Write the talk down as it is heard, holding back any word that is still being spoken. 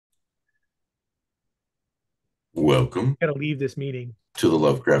Welcome Got to leave this meeting. to the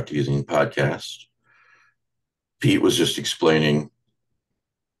Lovecraft eZine podcast. Pete was just explaining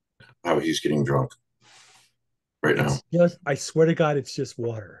how he's getting drunk right now. I swear to God, it's just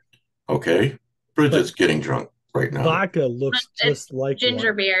water. Okay. Bridget's But getting drunk right now. vodka looks It's just like ginger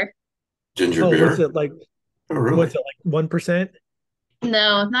water. beer. Ginger Oh, what's beer? it like? Oh, What's really? it like? 1%?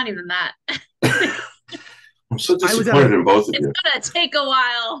 No, not even that. I'm so I was at a, disappointed in both of It's you. gonna take a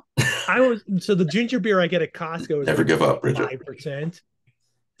while. so the ginger beer I get at Costco is Never like give up, Bridget. 5%.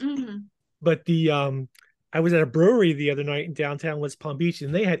 Hmm. But I was at a brewery the other night in downtown West Palm Beach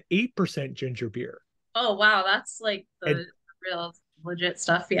and they had 8% ginger beer. Oh wow, that's like And the real legit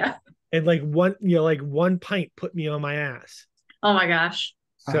stuff. Yeah. and like one pint put me on my ass. Oh my gosh.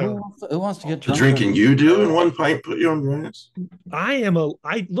 So Who wants to get The drunk? drinking you do in one pint put you on your ass?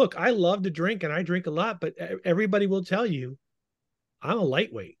 I love to drink and I drink a lot, but everybody will tell you I'm a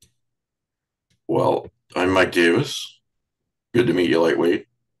lightweight. Well, I'm Mike Davis. Good to meet you, lightweight.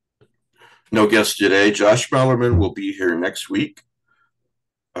 No guest today. Josh Bellerman will be here next week.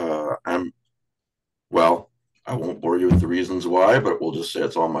 I'm Well, I won't bore you with the reasons why, but we'll just say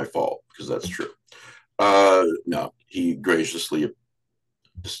it's all my fault because that's true. No, he graciously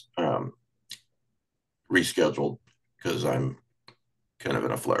um, rescheduled because I'm kind of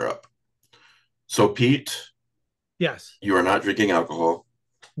in a flare up. So, Pete, Yes. you are not drinking alcohol.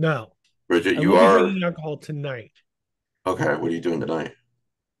 No. Bridget, I you will be are. drinking alcohol tonight. Okay, what are you doing tonight?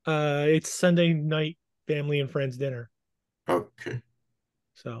 It's Sunday night family and friends dinner. Okay.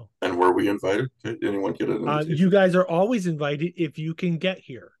 So, And were we invited? Did anyone get an you invitation? guys are always invited if you can get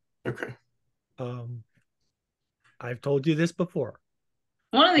here. Okay. Um, I've told you this before.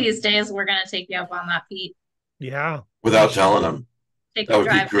 One of these days we're gonna take you up on that, Pete. Yeah. Without telling him. Take That a would be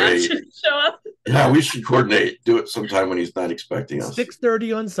drive down great. to show up. Yeah, we should coordinate. Do it sometime when he's not expecting us.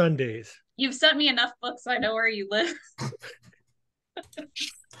 6:30 on Sundays. You've sent me enough books, I know where you live.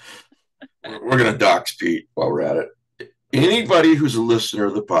 We're going to dox Pete while we're at it. Anybody who's a listener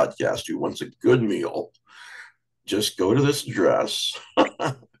of the podcast who wants a good meal, just go to this address.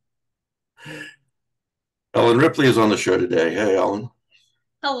 Ellen Ripley is on the show today. Hey, Ellen.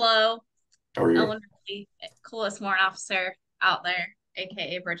 Hello, How are you? Ellen Ripley, coolest warrant officer out there,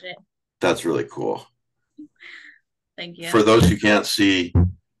 aka Bridgette. That's really cool. Thank you. For those who can't see,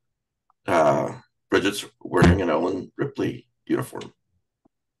 Bridget's wearing an Ellen Ripley uniform.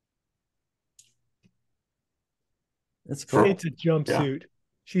 It's cool. It's a jumpsuit. Yeah.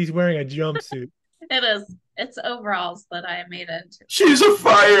 She's wearing a jumpsuit. It is. It's overalls that I made into. She's a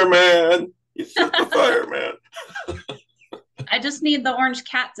fireman. He's just a fireman. I just need the orange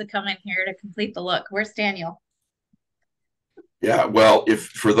cat to come in here to complete the look. Where's Daniel? Yeah, well, if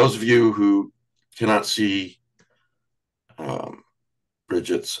for those of you who cannot see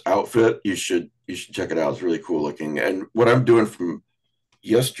Bridget's outfit, you should check it out. It's really cool looking. And what I'm doing from not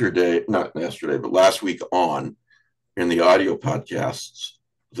yesterday, but last week on in the audio podcasts,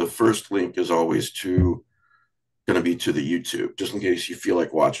 the first link is always going to be to the YouTube, just in case you feel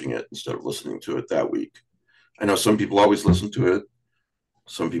like watching it instead of listening to it that week. I know some people always listen to it,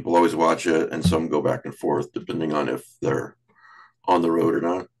 some people always watch it, and some go back and forth depending on if they're on the road or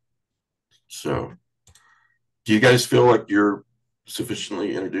not. So, do you guys feel like you're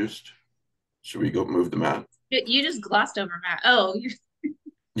sufficiently introduced? Should we go move the mat? You just glossed over Matt. Oh, you.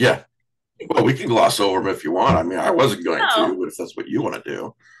 Yeah. Well, we can gloss over them if you want. I mean, I wasn't going No. to, but if that's what you want to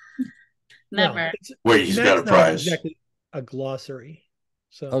do. Never. No, Wait, he's got a prize. Exactly a glossary.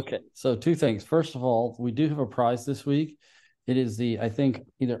 So Okay, so two things. First of all, we do have a prize this week. It is I think,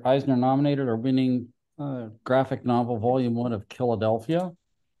 either Eisner nominated or winning graphic novel volume 1 of Philadelphia.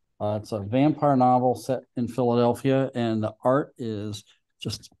 It's a vampire novel set in Philadelphia, and the art is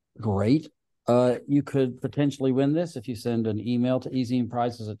just great. You could potentially win this if you send an email to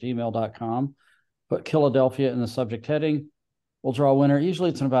ezineprizes@gmail.com. Put Philadelphia in the subject heading. We'll draw a winner. Usually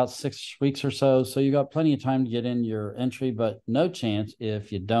it's in about 6 weeks or so. So you got plenty of time to get in your entry, but no chance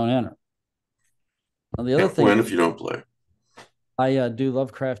if you don't enter. Now, the other thing, win if you don't play. I do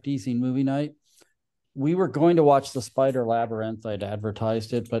Lovecraft eZine movie night. We were going to watch The Spider Labyrinth. I'd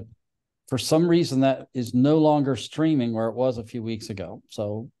advertised it, but for some reason that is no longer streaming where it was a few weeks ago.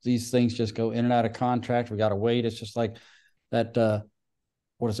 So these things just go in and out of contract. We got to wait. It's just like that,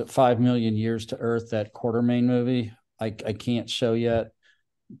 5 Million Years to Earth, that Quartermain movie. I can't show yet,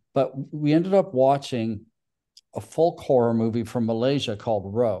 but we ended up watching a folk horror movie from Malaysia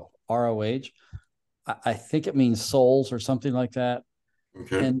called Roh, R-O-H. I think it means souls or something like that.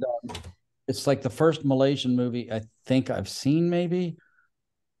 Okay. And it's like the first Malaysian movie I think I've seen. Maybe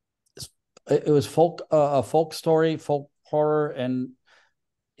it was a folk story, folk horror, and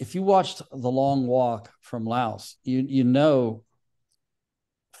if you watched The Long Walk from Laos, you know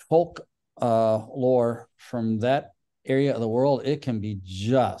folk lore from that area of the world, it can be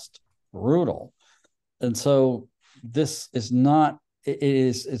just brutal. And so this is not,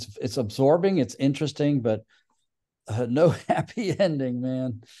 it's absorbing, it's interesting, but no happy ending,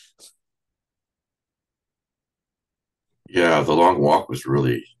 man. Yeah, The Long Walk was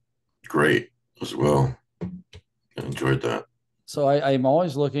really great as well. I enjoyed that. So I'm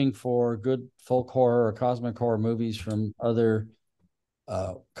always looking for good folk horror or cosmic horror movies from other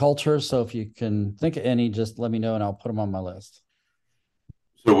cultures. So if you can think of any, just let me know and I'll put them on my list.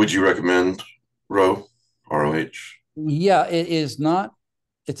 So would you recommend ROH? Yeah, it is not,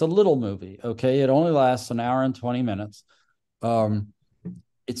 it's a little movie. Okay. It only lasts an hour and 20 minutes.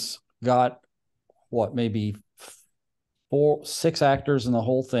 It's got what, maybe 6 actors in the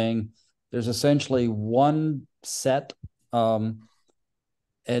whole thing. There's essentially one set. And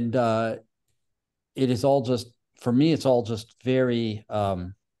it is all just, for me, it's all just very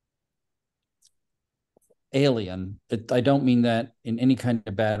alien. I don't mean that in any kind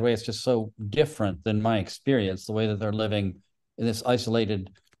of bad way. It's just so different than my experience, the way that they're living in this isolated,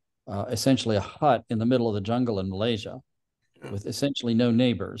 essentially a hut in the middle of the jungle in Malaysia with essentially no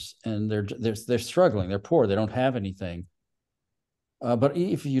neighbors. And they're struggling. They're poor. They don't have anything. But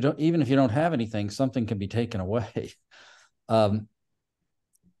even if you don't have anything, something can be taken away.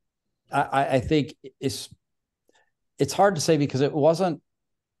 I think it's hard to say because it wasn't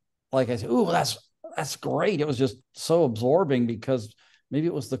like I said, "Ooh, that's great." It was just so absorbing because maybe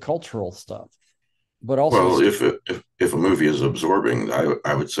it was the cultural stuff, but also, well, if a movie is absorbing,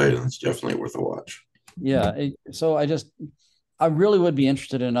 I would say it's definitely worth a watch. Yeah. So I really would be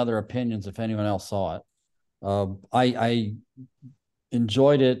interested in other opinions if anyone else saw it. I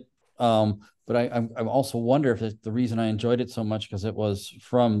enjoyed it. But I also wonder if it's the reason I enjoyed it so much because it was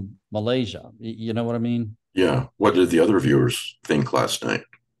from Malaysia. You know what I mean? Yeah. What did the other viewers think last night?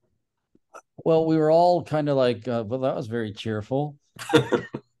 Well, we were all kind of like, well, that was very cheerful.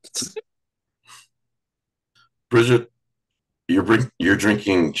 Bridgette, you're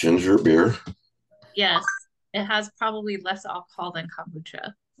drinking ginger beer? Yes, it has probably less alcohol than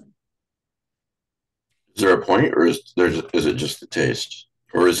kombucha. Is there a point, or is it just the taste?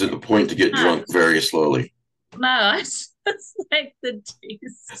 Or is it the point to get drunk very slowly? No, it's like the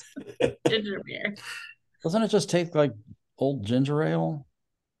taste of ginger beer. Doesn't it just taste like old ginger ale?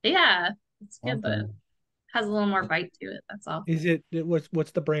 Yeah, it's good, Okay. but it has a little more bite to it. That's all. Is it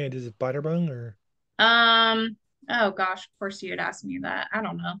what's the brand? Is it Butterbung or? Oh gosh, of course you'd ask me that. I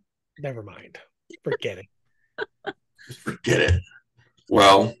don't know. Never mind. Forget it. Just forget it.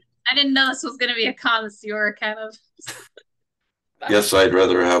 Well, I didn't know this was going to be a connoisseur kind of. yes, I'd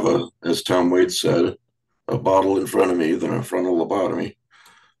rather have as Tom Waits said, a bottle in front of me than a frontal lobotomy.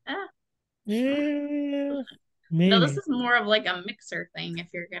 Yeah, maybe. No, this is more of like a mixer thing if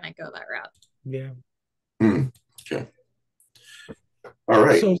you're going to go that route. Yeah. Okay. All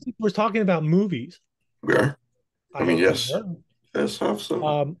right. So we're talking about movies. We are. I mean, yes. Are. Yes, have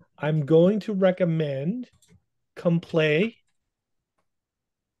some. I'm going to recommend Come Play.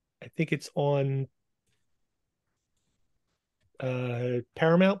 I think it's on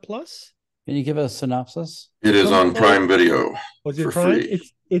Paramount Plus. Can you give a synopsis? It is on Prime Video. Was it for Prime? Free.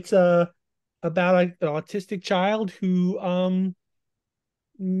 It's about an autistic child who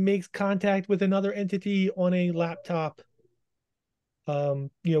makes contact with another entity on a laptop.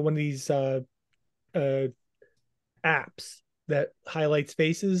 One of these apps that highlights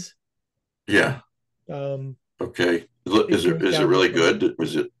faces. Yeah. Okay. Is it really good?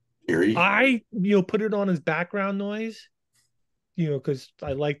 Was it eerie? I put it on as background noise, because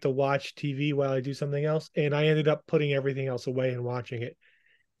I like to watch TV while I do something else, and I ended up putting everything else away and watching it.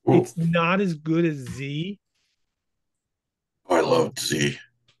 Ooh. It's not as good as Z. Oh, I loved Z.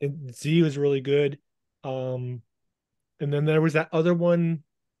 And Z was really good. And then there was that other one.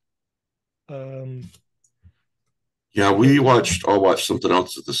 Yeah, we all watched something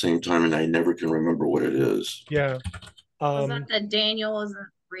else at the same time, and I never can remember what it is. Yeah. Was that the Daniel Isn't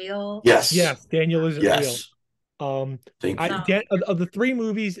Real? Yes. Yes, Daniel Isn't Real. Thank you. Of the 3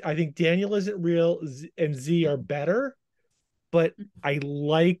 movies, I think Daniel Isn't Real and Z are better, but I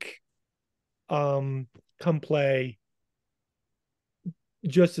like Come Play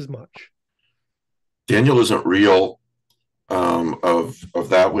just as much. Daniel Isn't Real, of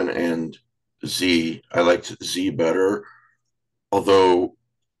that one and Z. I liked Z better, although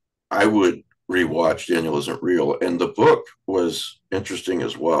I would rewatch Daniel Isn't Real, and the book was interesting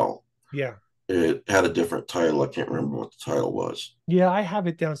as well. Yeah. It had a different title. I can't remember what the title was. Yeah, I have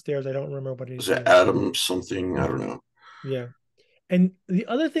it downstairs. I don't remember what it is. Was it Adam something? I don't know. Yeah. And the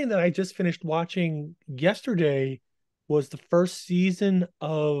other thing that I just finished watching yesterday was the first season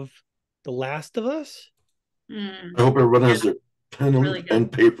of The Last of Us. I hope everyone has their pen Really good.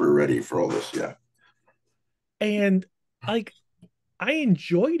 and paper ready for all this. Yeah. And like I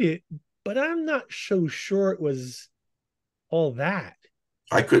enjoyed it, but I'm not so sure it was all that.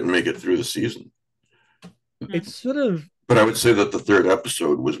 I couldn't make it through the season, It's sort of, but I would say that the third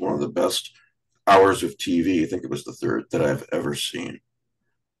episode was one of the best hours of TV. I think it was the third that I've ever seen.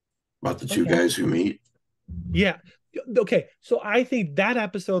 About the two Okay. guys who meet. yeah. Okay, so I think that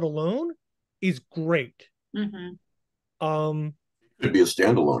episode alone is great. Mhm. Could be a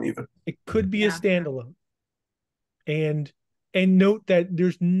standalone even. It could be a Yeah. standalone. And note that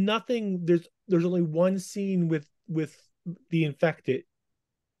there's only one scene with the infected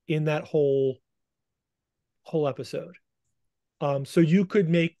in that whole episode. So you could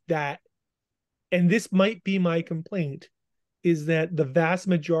make that, and this might be my complaint, is that the vast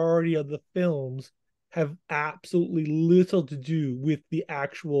majority of the films have absolutely little to do with the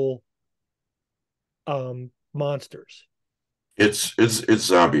actual monsters. It's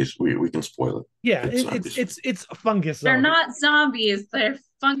zombies. We can spoil it. Yeah, It's it's a fungus. They're zombie. not zombies. They're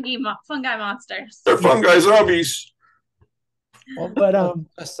fungi monsters. They're fungi zombies. Well, But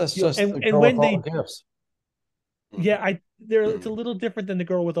that's you know, just and the girl when with all they- the gifts. yeah, it's a little different than the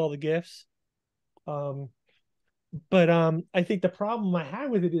girl with all the gifts. But I think the problem I have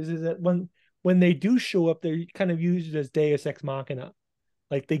with it is that when they do show up, they're kind of used as Deus Ex Machina,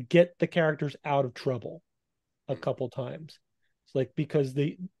 like they get the characters out of trouble a couple times. It's like because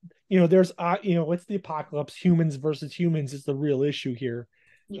there's what's the apocalypse? Humans versus humans is the real issue here.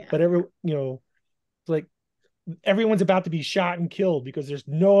 Yeah. But it's like everyone's about to be shot and killed because there's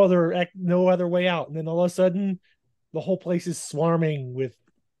no other way out, and then all of a sudden, the whole place is swarming with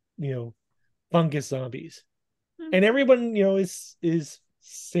fungus zombies. And everyone is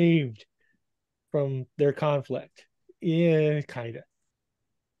saved from their conflict. Yeah, kind of.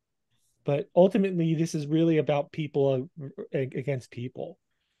 But ultimately this is really about people against people.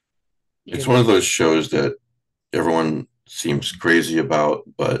 It's one of those shows that everyone seems crazy about,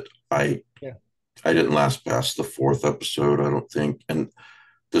 but I didn't last past the fourth episode, I don't think. And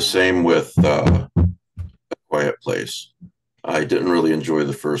the same with A Quiet Place. I didn't really enjoy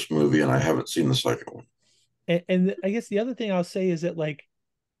the first movie, and I haven't seen the second one. And I guess the other thing I'll say is that, like,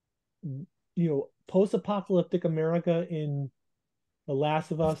 post-apocalyptic America in The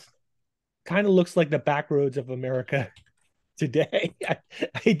Last of Us kind of looks like the back roads of America today.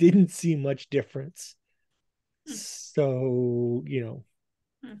 I didn't see much difference. So,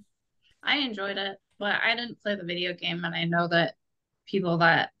 I enjoyed it, but I didn't play the video game, and I know that people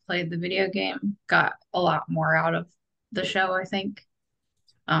that played the video game got a lot more out of the show, I think.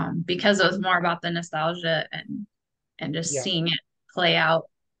 Because it was more about the nostalgia and just seeing it play out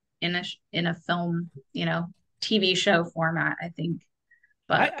in a film, TV show format, I think.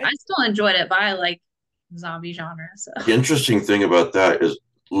 But I still enjoyed it, but I like zombie genre. So the interesting thing about that is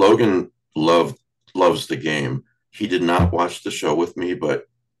Logan loves the game. He did not watch the show with me, but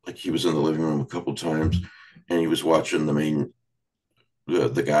like he was in the living room a couple times, and he was watching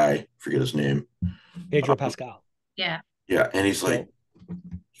the guy, forget his name, Pedro Pascal. Yeah, and he's like,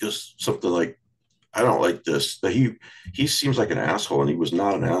 just something like, I don't like this. That he seems like an asshole, and he was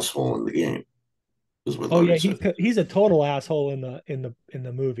not an asshole in the game. Is what Logan said. He's a total asshole in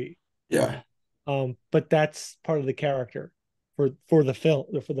the movie. Yeah. But that's part of the character for the film,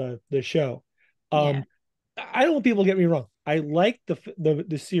 for the show. I don't want people to get me wrong. I like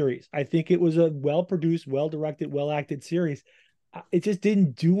the series. I think it was a well-produced, well-directed, well-acted series. It just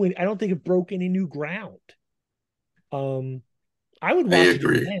didn't do it. I don't think it broke any new ground. I would watch it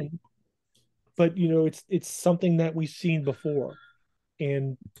again, but it's something that we've seen before,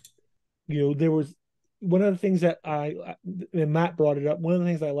 and there was one of the things that and Matt brought it up. One of the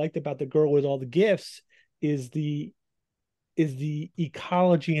things I liked about the girl with all the gifts is the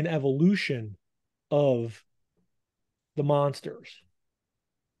ecology and evolution of the monsters.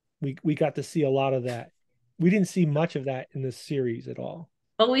 We got to see a lot of that. We didn't see much of that in this series at all.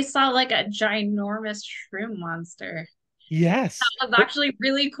 But we saw like a ginormous shroom monster. Yes. That was actually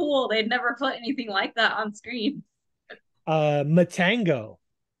really cool. They'd never put anything like that on screen. Matango.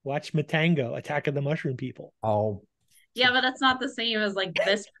 Watch Matango, Attack of the Mushroom People. Oh. Yeah, but that's not the same as like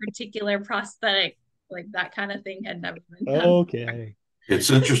this particular prosthetic. Like that kind of thing had never been done. Okay. It's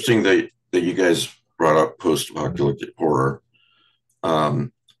interesting that you guys brought up post-apocalyptic horror,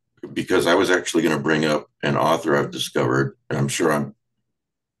 because I was actually going to bring up an author I've discovered, and I'm sure I'm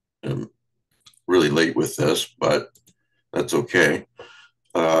really late with this, but that's okay.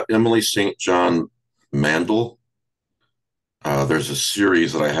 Emily St. John Mandel. There's a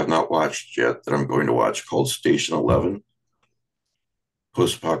series that I have not watched yet that I'm going to watch called Station 11,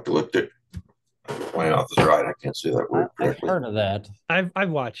 post-apocalyptic. My mouth is right. I can't say that word I've correctly. heard of that. I've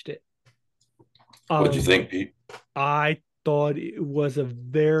watched it. What'd you think, Pete? I thought it was a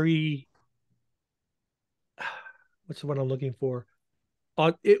very what's the one I'm looking for?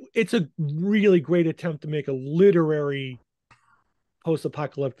 It's a really great attempt to make a literary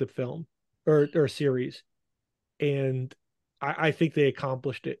post-apocalyptic film or series, and I think they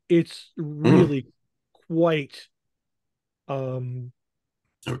accomplished it. It's really quite No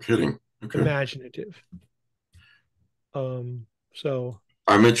kidding. Okay. imaginative. So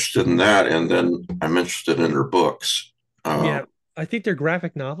I'm interested in that, and then I'm interested in her books. yeah, I think they're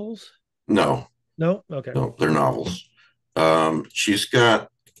graphic novels. No, Okay. no, they're novels. She's got.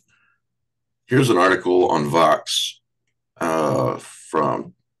 Here's an article on Vox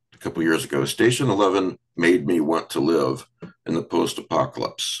from a couple years ago. Station 11 made me want to live in the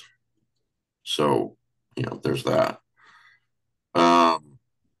post-apocalypse. So, there's that.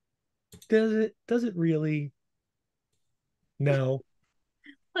 Does it really? No.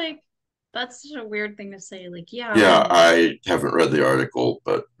 Like, that's such a weird thing to say. Like, yeah. Yeah, I haven't read the article,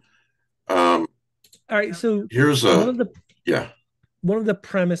 but all right. So here's one of the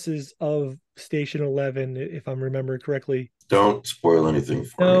premises of Station 11, if I'm remembering correctly. Don't spoil anything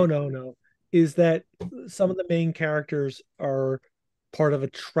for me. No. Is that some of the main characters are part of a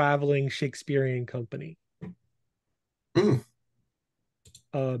traveling Shakespearean company,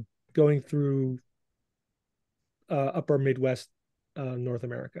 going through upper Midwest, North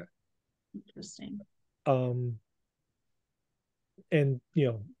Interesting. And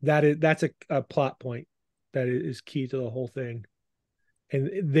that's a plot point that is key to the whole thing.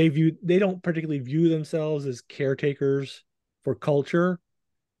 And they don't particularly view themselves as caretakers for culture,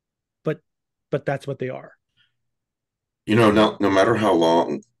 but that's what they are. No matter how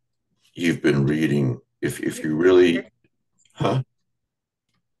long you've been reading, if you really, huh?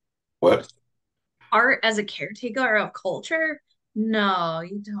 What? Art as a caretaker of culture? No,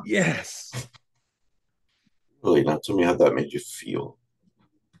 you don't. Yes. Really, now tell me how that made you feel.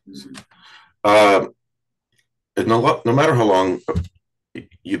 And no matter how long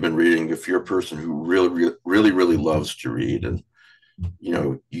you've been reading, if you're a person who really loves to read, and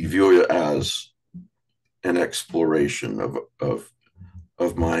you view it as an exploration of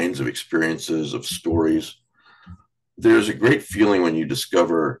minds, of experiences, of stories, there's a great feeling when you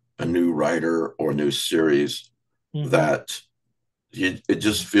discover a new writer or a new series that it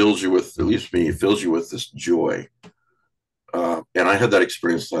just fills you with, at least me, it fills you with this joy. And I had that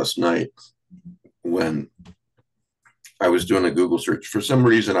experience last night when I was doing a Google search. For some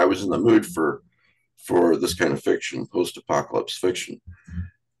reason, I was in the mood for this kind of fiction, post-apocalypse fiction.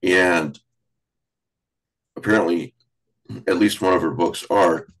 And apparently, at least one of her books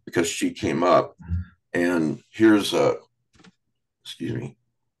are, because she came up. And here's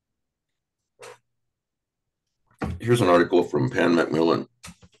here's an article from Pan Macmillan.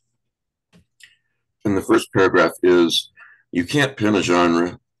 And the first paragraph is, "You can't pin a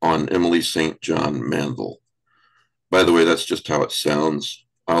genre on Emily St. John Mandel." By the way, that's just how it sounds.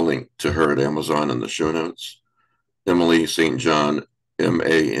 I'll link to her at Amazon in the show notes. Emily St. John,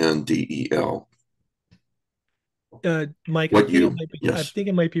 Mandel. Mike, I think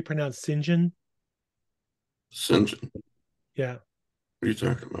it might be pronounced St. John. St. John. Yeah. What are you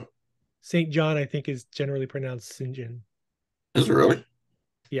talking about? St. John, I think, is generally pronounced St. John. Is it really?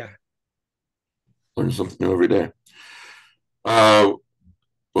 Yeah. Learn something new every day.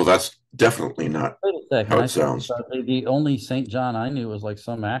 Well, that's definitely not how it sounds. The only St. John I knew was like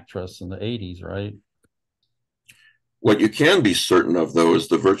some actress in the 80s, right? What you can be certain of, though, is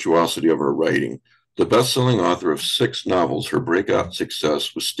the virtuosity of her writing. The best-selling author of 6 novels, her breakout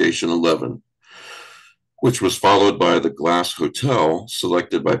success was Station 11, which was followed by The Glass Hotel,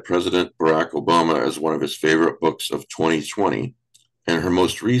 selected by President Barack Obama as one of his favorite books of 2020, and her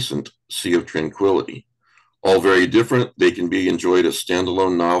most recent, Sea of Tranquility. All very different, they can be enjoyed as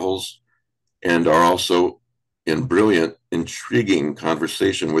standalone novels and are also in brilliant, intriguing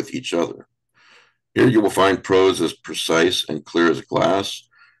conversation with each other. Here you will find prose as precise and clear as glass,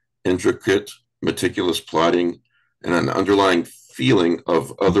 intricate, meticulous plotting, and an underlying feeling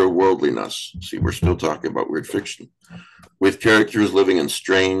of otherworldliness. See, we're still talking about weird fiction, with characters living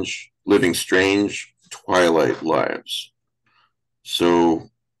strange twilight lives. So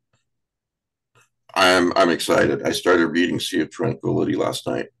I'm excited. I started reading Sea of Tranquility last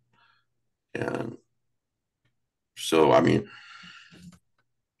night. And so, I mean,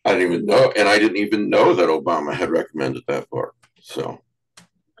 I didn't even know that Obama had recommended that book. So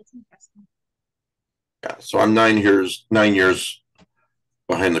That's interesting. Yeah, so I'm 9 years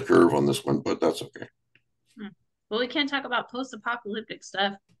behind the curve on this one, but that's okay. Well, we can't talk about post-apocalyptic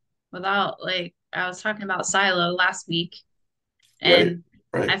stuff without, like, I was talking about Silo last week, and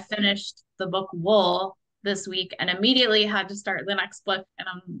right. I finished the book Wool this week and immediately had to start the next book, and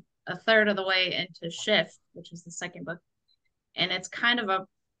I'm a third of the way into Shift, which is the second book. And it's kind of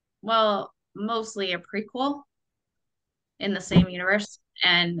mostly a prequel in the same universe.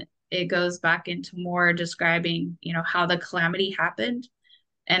 And it goes back into more describing, how the calamity happened.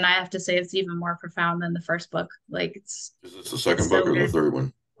 And I have to say it's even more profound than the first book. Like, is this the second book or the third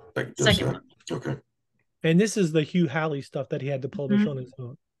one? Second one. Okay. And this is the Hugh Halley stuff that he had to publish on his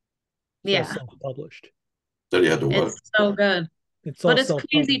own. So yeah. Self-published. That he had to what? It's so good. It's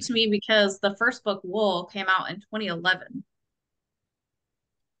crazy to me because the first book, Wool, came out in 2011.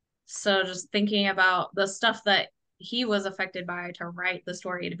 So just thinking about the stuff that he was affected by to write the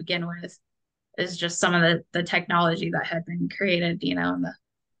story to begin with is just some of the technology that had been created, in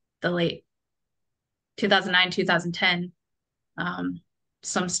the late 2009, 2010.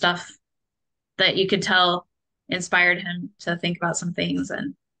 Some stuff that you could tell inspired him to think about some things.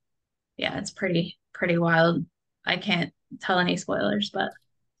 And yeah, it's pretty wild. I can't tell any spoilers, but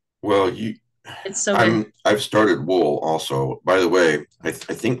it's so good. I've started Wool also. By the way, I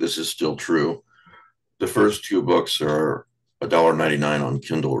think this is still true. The first two books are $1.99 on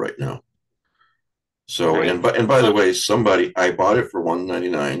Kindle right now. So, right. and by the way, I bought it for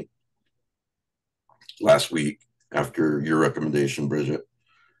 $1.99 last week after your recommendation, Bridgette.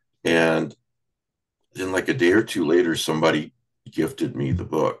 And then like a day or two later, somebody gifted me the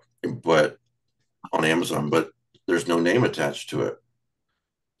book, but on Amazon, but there's no name attached to it.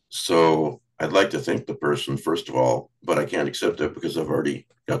 So I'd like to thank the person, first of all, but I can't accept it because I've already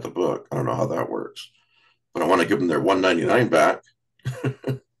got the book. I don't know how that works, but I want to give them their $1.99 back.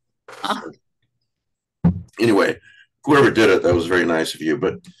 So, anyway, whoever did it, that was very nice of you.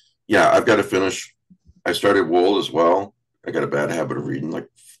 But yeah, I've got to finish. I started Wool as well. I got a bad habit of reading like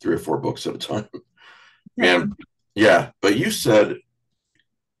 3 or 4 books at a time. And yeah, but you said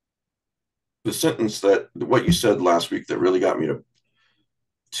the sentence what you said last week that really got me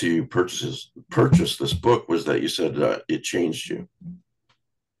to purchase this book was that you said it changed you.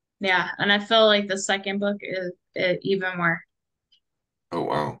 Yeah, and I feel like the second book is even more. Oh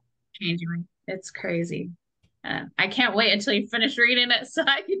wow! Changing me. It's crazy. I can't wait until you finish reading it so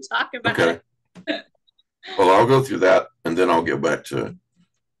I can talk about it. Well, I'll go through that and then I'll get back to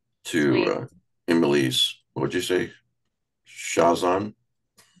Emily's. What'd you say? Shazan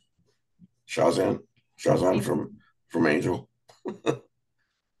from Angel.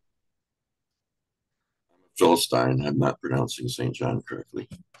 Philistine. I'm not pronouncing St. John correctly.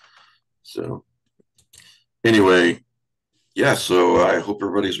 So anyway, yeah, so I hope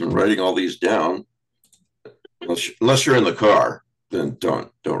everybody's been writing all these down. Unless you're in the car, then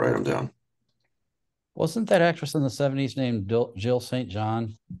don't write them down. Wasn't that actress in the 70s named Jill St.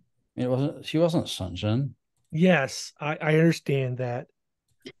 John? She wasn't St. John. Yes, I understand that.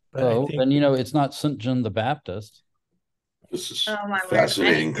 But then it's not St. John the Baptist. This is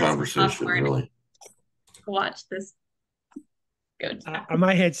fascinating conversation, really. Watch this. Good.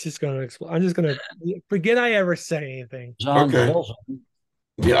 My head's just going to explode. I'm just going to forget I ever said anything. John okay.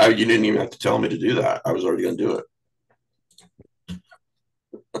 Yeah, you didn't even have to tell me to do that. I was already going to do it.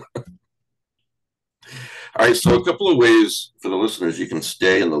 All right, so a couple of ways for the listeners you can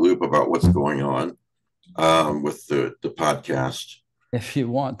stay in the loop about what's going on with the podcast. If you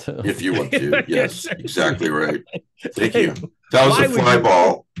want to. Yes, exactly right. Thank you. That was a fly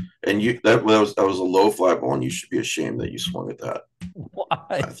ball, and that was a low fly ball, and you should be ashamed that you swung at that.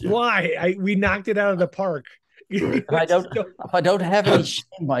 Why? We knocked it out of the park. If I don't have any shame,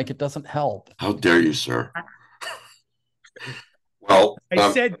 Mike, it doesn't help. How dare you, sir? Well,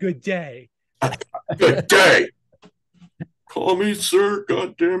 I said good day. Good day. Call me sir.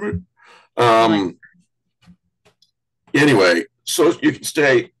 God damn it. Anyway, so you can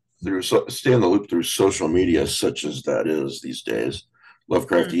stay in the loop through social media, such as that is these days.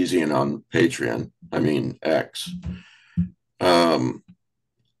 Lovecraft eZine on Patreon. I mean X.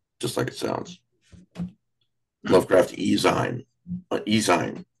 Just like it sounds. Lovecraft eZine.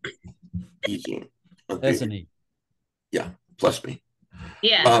 eZine. That's an E. Yeah, plus me.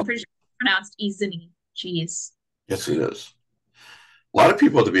 Yeah, I'm pretty sure it's pronounced eZine. Jeez. Yes, it is. A lot of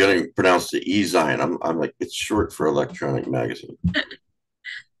people at the beginning pronounced it eZine. I'm like, it's short for electronic magazine.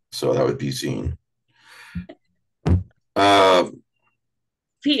 So that would be zine.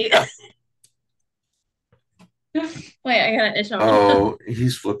 Yeah. Wait, I got an itch on. Oh,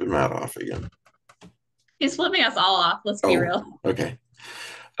 he's flipping Matt off again. He's flipping us all off. Let's be real. Okay.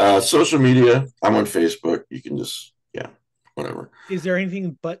 Social media, I'm on Facebook. You can just, yeah, whatever. Is there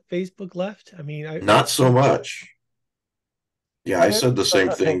anything but Facebook left? I mean, Not so much. Yeah, I Yeah. said the same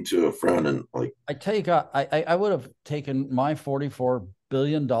thing to a friend, and like, I tell you, God, I would have taken my $44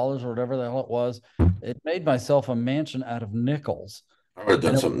 billion or whatever the hell it was. It made myself a mansion out of nickels. I would have done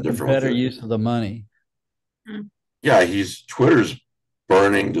And it something would have been different with better it. use of the money. Yeah, Twitter's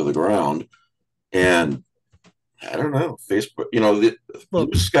burning to the ground, and I don't know, Facebook. The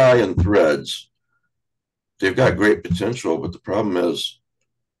Blue Sky and Threads, they've got great potential, but the problem is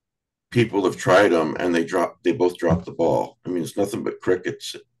people have tried them and they both dropped the ball. I mean, it's nothing but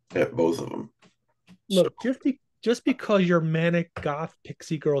crickets at both of them. Look, just because your manic goth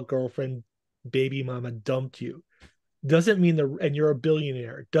pixie girlfriend baby mama dumped you doesn't mean and you're a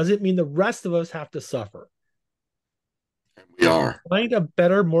billionaire, doesn't mean the rest of us have to suffer. We are. Find a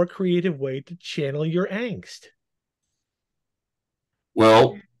better, more creative way to channel your angst.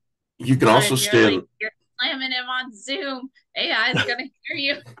 Well, you can also stand. You're slamming him on Zoom. AI is gonna hear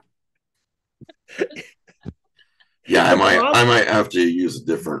you. Yeah, I might have to use a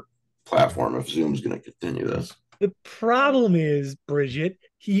different platform if Zoom's going to continue this. The problem is, Bridgette,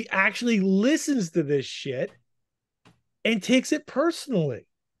 he actually listens to this shit and takes it personally.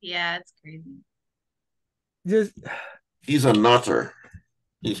 Yeah, it's crazy. He's a nutter.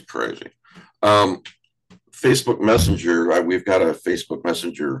 He's crazy. Facebook Messenger, we've got a Facebook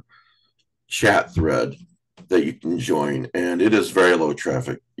Messenger chat thread that you can join, and it is very low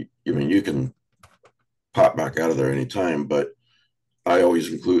traffic. I mean, you can pop back out of there anytime, but I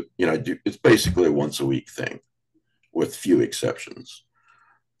always include, it's basically a once a week thing with few exceptions.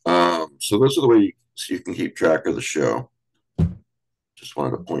 So those are the way you can keep track of the show. Just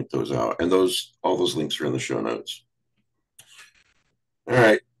wanted to point those out, and all those links are in the show notes. All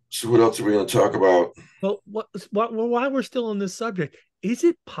right. So what else are we going to talk about? Well, while we're still on this subject, is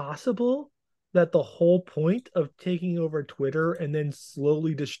it possible that the whole point of taking over Twitter and then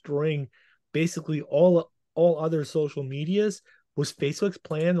slowly destroying basically all other social medias was Facebook's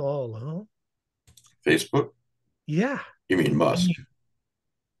plan all along? Facebook? Yeah. You mean Musk?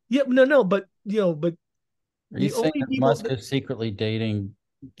 Yeah, no, but Are you saying that Musk is secretly dating?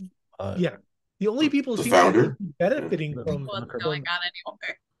 Yeah, the only people the founder benefiting from what's going on anymore.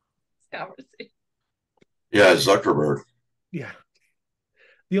 Yeah, Zuckerberg. Yeah,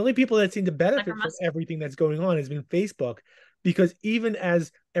 the only people that seem to benefit from everything that's going on has been Facebook, because even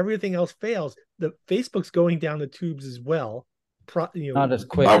as everything else fails, the Facebook's going down the tubes as well. Not as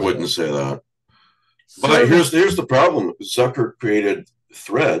quick. I wouldn't say that. But here's the problem. Zucker created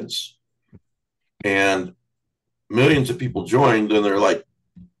Threads, and millions of people joined, and they're like,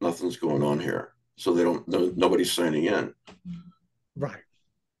 nothing's going on here. So nobody's signing in. Right.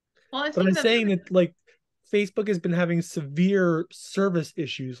 Well, but I'm saying that like Facebook has been having severe service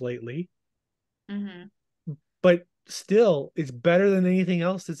issues lately. Mm-hmm. But still, it's better than anything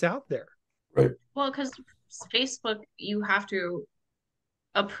else that's out there. Right. Well, because Facebook, you have to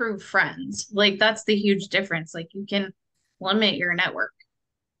approve friends. Like, that's the huge difference. Like, you can limit your network.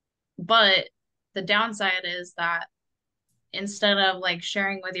 But the downside is that instead of like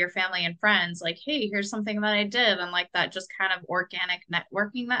sharing with your family and friends, like, hey, here's something that I did, and like that just kind of organic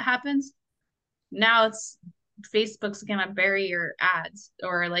networking that happens, now it's Facebook's gonna bury your ads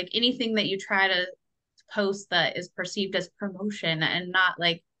or like anything that you try to post that is perceived as promotion and not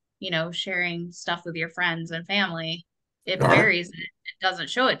like, sharing stuff with your friends and family. It buries it. It doesn't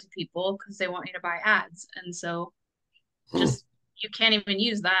show it to people because they want you to buy ads. And so just you can't even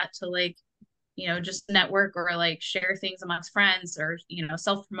use that to like, just network or like share things amongst friends, or,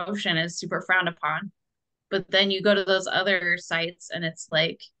 self-promotion is super frowned upon. But then you go to those other sites and it's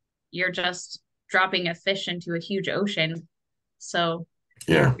like you're just dropping a fish into a huge ocean. So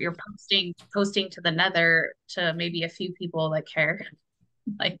yeah, you're posting to the nether to maybe a few people that care.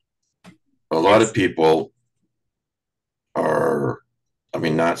 Like a lot of people are,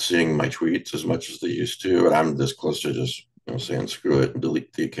 not seeing my tweets as much as they used to, and I'm this close to just saying screw it and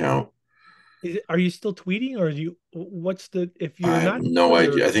delete the account. Are you still tweeting, or if you're I not? have no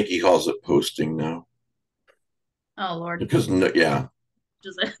idea. I think he calls it posting now. Oh Lord. Because yeah.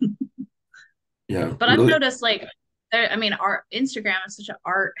 Yeah. But really? I've noticed like our Instagram is such an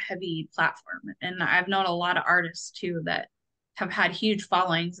art heavy platform, and I've known a lot of artists too that have had huge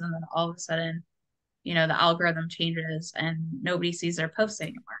followings, and then all of a sudden, the algorithm changes and nobody sees their posts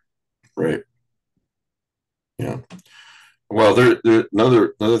anymore. Right. Yeah. Well, there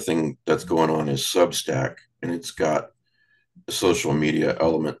another thing that's going on is Substack, and it's got a social media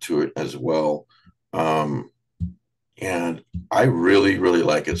element to it as well. And I really, really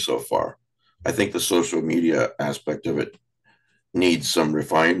like it so far. I think the social media aspect of it needs some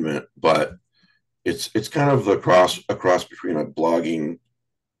refinement, but it's kind of a cross between a blogging,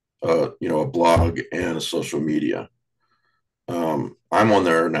 a blog and a social media. I'm on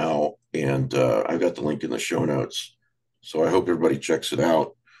there now, and I've got the link in the show notes, so I hope everybody checks it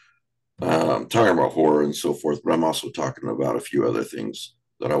out. I'm talking about horror and so forth, but I'm also talking about a few other things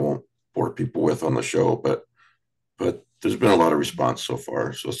that I won't bore people with on the show. But there's been a lot of response so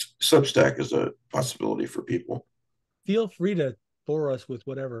far, so Substack is a possibility for people. Feel free to bore us with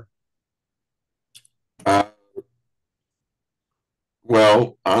whatever.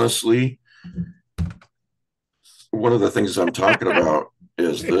 Well, honestly, one of the things I'm talking about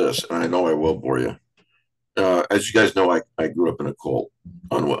is this, and I know I will bore you. As you guys know, I grew up in a cult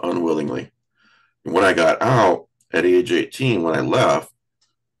unwillingly. And when I got out at age 18, when I left,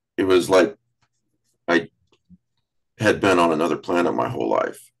 it was like I had been on another planet my whole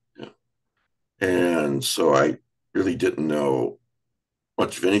life. Yeah. And so I really didn't know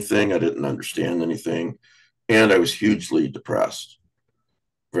much of anything. I didn't understand anything. And I was hugely depressed,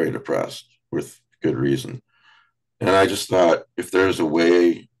 very depressed, with good reason. And I just thought, if there's a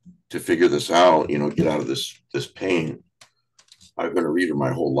way to figure this out, get out of this pain. I've been a reader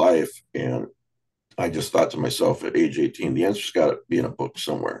my whole life, and I just thought to myself at age 18, the answer's got to be in a book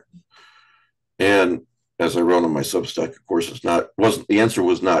somewhere. And as I wrote on my Substack, of course, the answer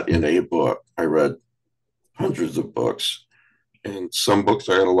was not in a book. I read hundreds of books, and some books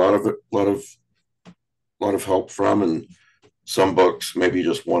I had a lot of help from, and some books maybe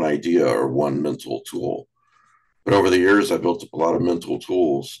just one idea or one mental tool. But over the years, I built up a lot of mental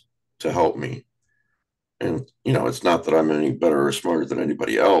tools to help me. And, it's not that I'm any better or smarter than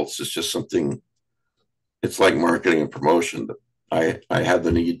anybody else. It's just something, it's like marketing and promotion. I had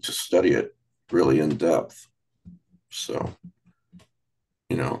the need to study it really in depth. So,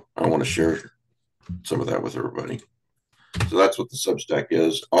 I want to share some of that with everybody. So that's what the Substack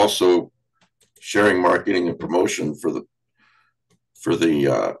is. Also, sharing marketing and promotion for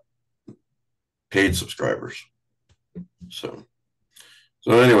the paid subscribers. So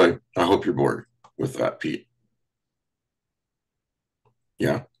anyway, I hope you're bored with that, Pete.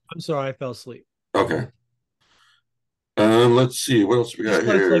 Yeah. I'm sorry, I fell asleep. Okay. Let's see what else we got here.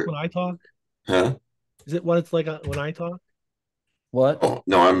 What it's like when I talk? Huh? Is it what it's like when I talk? What? Oh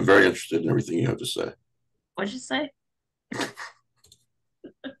no, I'm very interested in everything you have to say. What'd you say?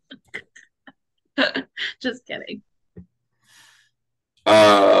 Just kidding.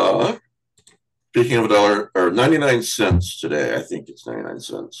 Speaking of $1 or 99 cents today, I think it's 99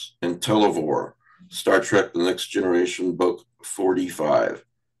 cents in Televore. Star Trek: The Next Generation book 45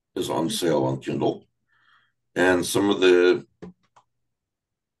 is on sale on Kindle, and some of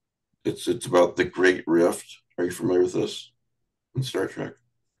it's about the Great Rift. Are you familiar with this in Star Trek?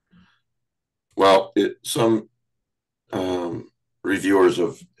 Well, some reviewers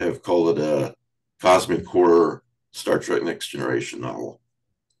have called it a cosmic horror Star Trek Next Generation novel.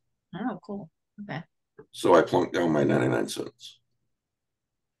 Oh, cool. Okay. So I plunked down my 99 cents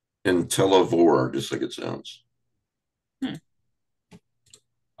in Televore, just like it sounds.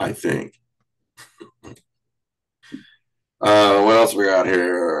 I think. What else we got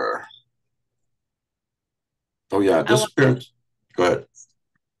here? Oh yeah, disappearance. Go ahead.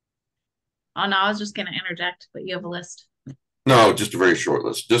 Oh no, I was just gonna interject, but you have a list. No, just a very short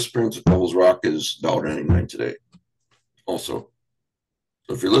list. Disappearance at Devil's Rock is $1.99 today. Also,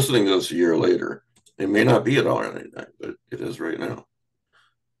 so if you're listening to this a year later, it may not be $1.99, but it is right now.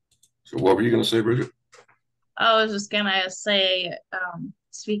 So what were you going to say, Bridgette? I was just gonna say,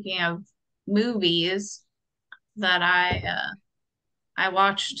 speaking of movies that I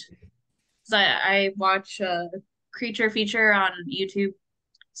watched, so I watch a creature feature on YouTube.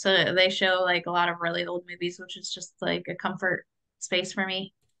 So they show like a lot of really old movies, which is just like a comfort space for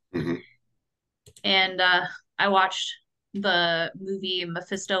me. Mm-hmm. And I watched the movie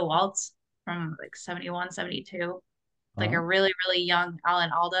Mephisto Waltz from like 71, 72, like a really, really young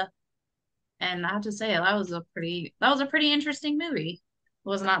Alan Alda. And I have to say that was a pretty interesting movie. It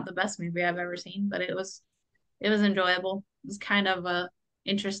was not the best movie I've ever seen, but it was enjoyable. It was kind of a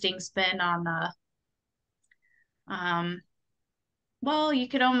interesting spin on well, you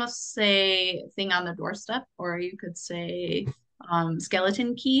could almost say Thing on the Doorstep, or you could say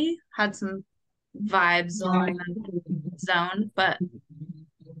Skeleton Key had some vibes along that zone. But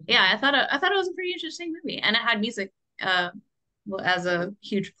yeah, I thought it was a pretty interesting movie, and it had music as a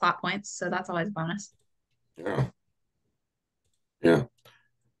huge plot point, so that's always a bonus. Yeah. Yeah.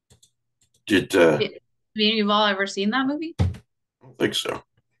 Have you all ever seen that movie? I don't think so.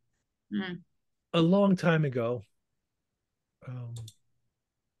 A long time ago.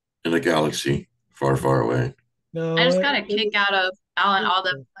 In a galaxy far, far away. I No, just got a kick out of Alan Alda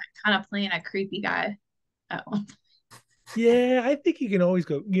it- kind of playing a creepy guy. Oh, yeah, I think you can always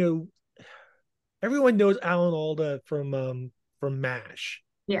go. Everyone knows Alan Alda from MASH,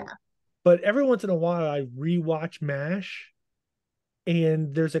 yeah. but every once in a while I rewatch MASH,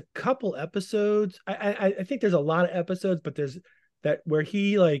 and there's a couple episodes. I think there's a lot of episodes, but there's that where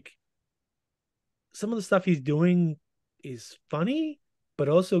he like some of the stuff he's doing is funny, but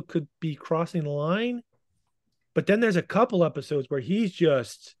also could be crossing the line. But then there's a couple episodes where he's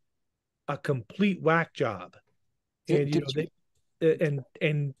just a complete whack job, and Did you,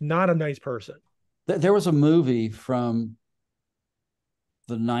 and not a nice person. there was a movie from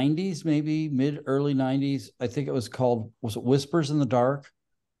the 90s, maybe mid early 90s. I think it was called, was it Whispers in the Dark,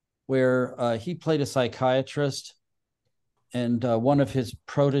 where he played a psychiatrist, and one of his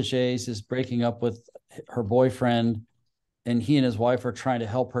proteges is breaking up with her boyfriend, and he and his wife are trying to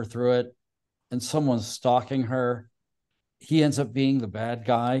help her through it, and someone's stalking her. He ends up being the bad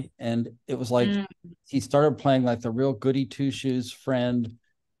guy, and it was like he started playing like the real goody two shoes friend,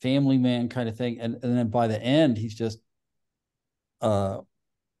 family man kind of thing, and then by the end he's just uh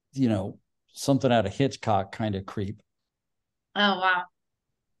you know, something out of Hitchcock kind of creep. Oh wow.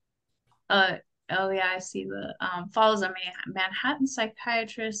 Uh oh yeah, I see the follows a Manhattan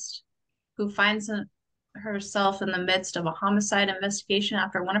psychiatrist who finds herself in the midst of a homicide investigation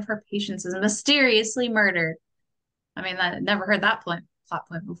after one of her patients is mysteriously murdered. I mean, I never heard that plot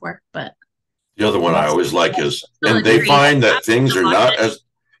point before, but The other one I always like is, still and they intriguing. find I'm that things gonna are watch not it. as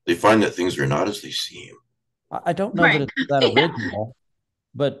they find that things are not as they seem. I don't know that Right. it's that Yeah. original,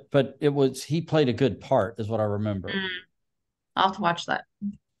 but it was, he played a good part, is what I remember. I'll have to watch that.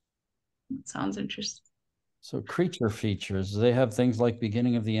 It sounds interesting. So creature features, do they have things like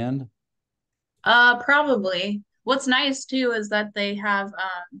beginning of the end? Probably. What's nice too is that they have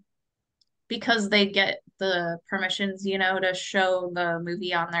because they get the permissions, to show the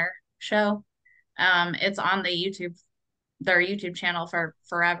movie on their show. It's on their YouTube channel for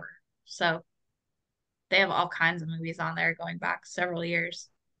forever. So they have all kinds of movies on there going back several years.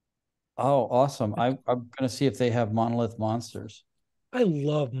 Oh, awesome. I'm gonna see if they have Monolith Monsters. I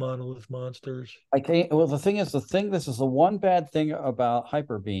love Monolith Monsters. I can't, well, the thing is, this is the one bad thing about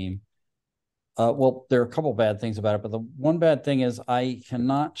Hyperbeam. Well, there are a couple bad things about it, but the one bad thing is I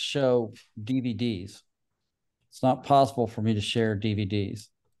cannot show DVDs. It's not possible for me to share DVDs.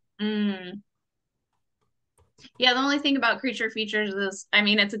 Mm. Yeah, the only thing about creature features is, I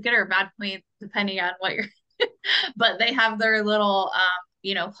mean, it's a good or bad point depending on what you're, but they have their little,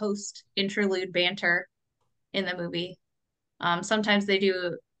 host interlude banter in the movie. Sometimes they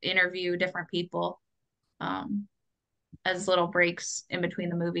do interview different people um, as little breaks in between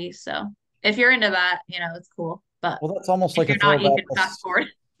the movies. So if you're into that, it's cool. But Well, that's almost if like a you're not, you throwback. can fast forward.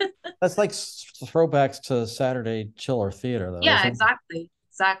 That's like throwbacks to Saturday Chiller Theater, though, Yeah, isn't it? exactly.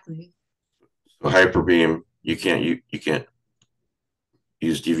 Exactly. So Hyperbeam, you can't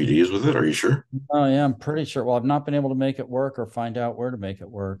use DVDs with it. Are you sure? Oh, yeah, I'm pretty sure. Well, I've not been able to make it work or find out where to make it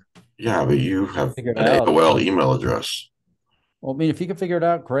work. Yeah, but you have Figure it an out. AOL email address. Well, I mean, if you can figure it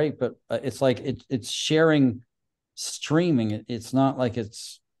out, great. But it's like it's sharing, streaming. It's not like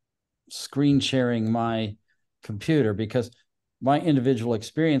it's screen sharing my computer, because my individual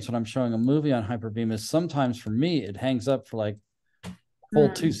experience when I'm showing a movie on Hyperbeam is sometimes for me, it hangs up for like full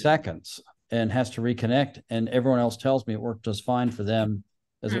 2 seconds and has to reconnect. And everyone else tells me it worked just fine for them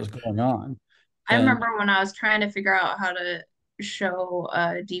as it was going on. I And remember when I was trying to figure out how to show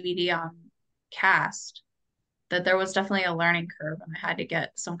a DVD on Cast, that there was definitely a learning curve, and I had to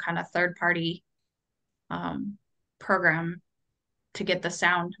get some kind of third party um, program to get the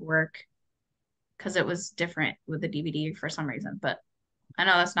sound to work because it was different with the DVD for some reason. But I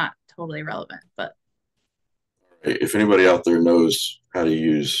know that's not totally relevant, but If anybody out there knows how to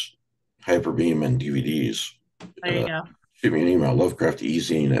use Hyperbeam and DVDs, there you go. shoot me an email,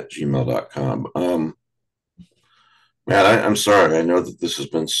 lovecraftezine@gmail.com. Man, I'm sorry. I know that this has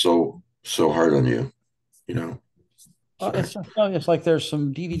been so hard on you. it's just, no, it's like there's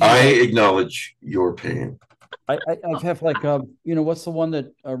some DVD. I acknowledge your pain. I have like what's the one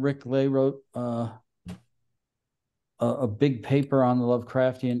that Rick Lay wrote, a big paper on the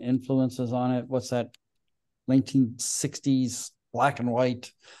Lovecraftian influences on it. What's that? 1960s black and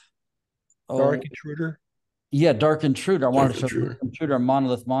white. Dark Intruder. Yeah, Dark Intruder. I wanted to show Intruder. Dark Intruder and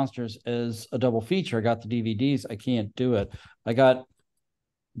Monolith Monsters as a double feature. I got the DVDs. I can't do it. I got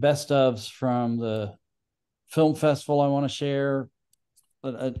best ofs from the film festival I want to share.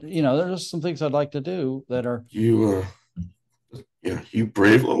 But there's just some things I'd like to do that are You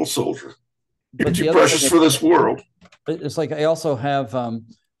brave little soldier. You're But the too other precious thing for this world. it's like I also have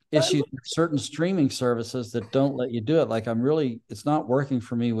issues with certain streaming services that don't let you do it. Like it's not working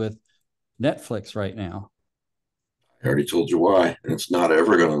for me with Netflix right now. I already told you why, and it's not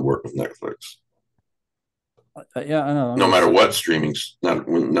ever going to work with Netflix. Yeah, I know. No matter what streaming's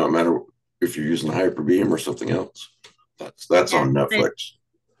no matter if you're using Hyper-Beam or something else. That's on Netflix.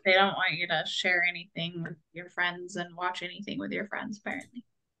 They don't want you to share anything with your friends and watch anything with your friends, apparently.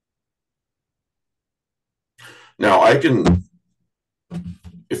 Now I can,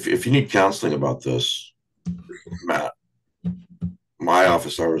 if you need counseling about this, Matt, my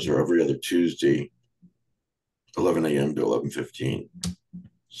office hours are every other Tuesday, 11 a.m. to 11:15.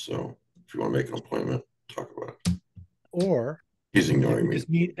 So if you want to make an appointment, talk about it. Or he's ignoring me. Just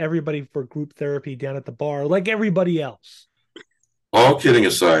meet everybody for group therapy down at the bar, like everybody else. All kidding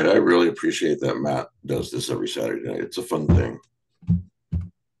aside, I really appreciate that Matt does this every Saturday night. It's a fun thing.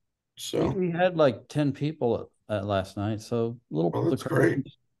 So we had like 10 people at last night. So that's great.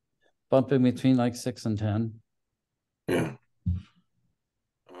 Bumping between like 6 and 10. Yeah.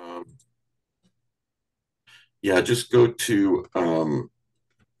 Yeah, just go to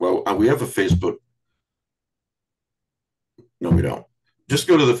we have a Facebook. No, we don't. Just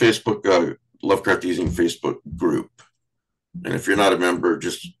go to the Facebook Lovecraft eZine Facebook group. And if you're not a member,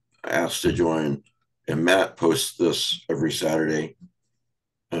 just ask to join. And Matt posts this every Saturday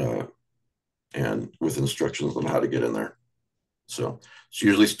and with instructions on how to get in there. So it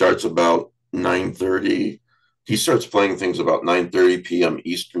usually starts about 9:30. He starts playing things about 9:30 p.m.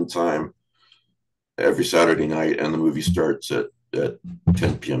 Eastern time every Saturday night. And the movie starts at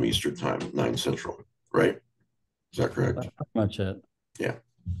 10 p.m. Eastern time, 9 Central, right? Is that correct? That's pretty much it. Yeah.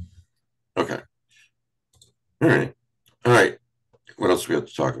 Okay. All right. What else do we have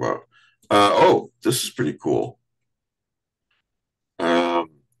to talk about? This is pretty cool.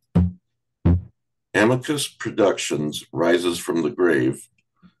 Amicus Productions rises from the grave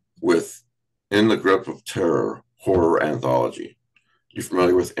with In the Grip of Terror horror anthology. You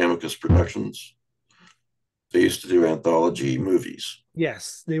familiar with Amicus Productions? They used to do anthology movies.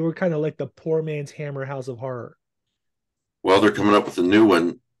 Yes, they were kind of like the poor man's Hammer House of Horror. Well, they're coming up with a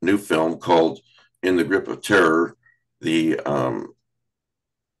new film called In the Grip of Terror. The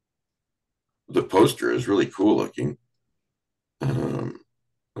poster is really cool looking.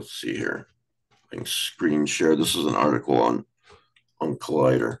 Let's see here. I can screen share. This is an article on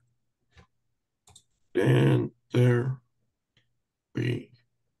Collider. And there we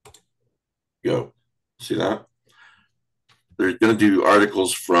go. See that? They're going to do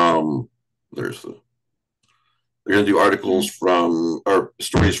articles from, they're going to do articles from, or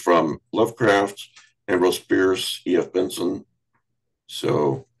stories from Lovecraft, Ambrose Bierce, E.F. Benson.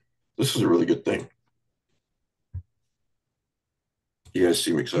 So this is a really good thing. You guys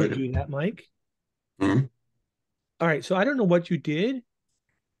seem excited. Did you do that, Mike? Hmm? All right, so I don't know what you did.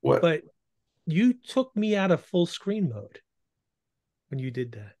 What? But you took me out of full screen mode when you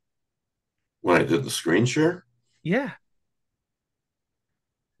did that. When I did the screen share? Yeah.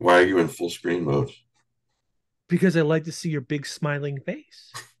 Why are you in full screen mode? Because I like to see your big smiling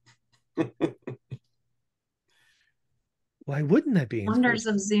face. Why wouldn't that be? Wonders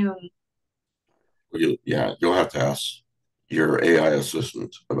of Zoom. You'll have to ask your AI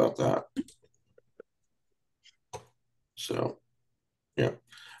assistant about that. So, yeah.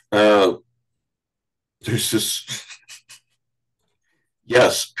 There's this.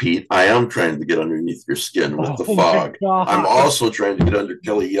 Yes, Pete, I am trying to get underneath your skin with the fog. I'm also trying to get under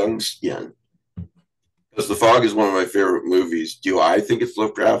Kelly Young's skin. Because The Fog is one of my favorite movies. Do I think it's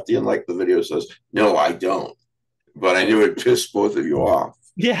Lovecraftian like the video says? No, I don't. But I knew it pissed both of you off.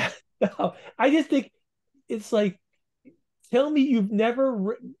 Yeah. No, I just think it's like, tell me you've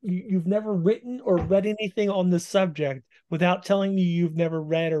never written or read anything on the subject without telling me you've never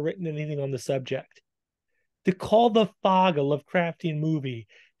read or written anything on the subject. To call The Fog a Lovecraftian movie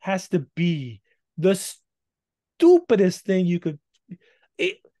has to be the stupidest thing you could.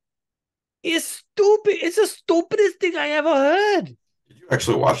 It's stupid. It's the stupidest thing I ever heard. Did you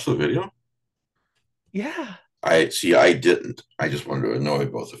actually watch the video? Yeah. I didn't. I just wanted to annoy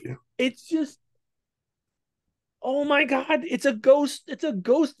both of you. It's just, oh my God, it's a ghost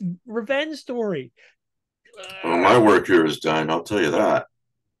revenge story. Well, my work here is done, I'll tell you that.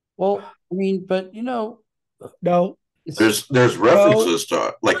 Well, I mean, but no. There's references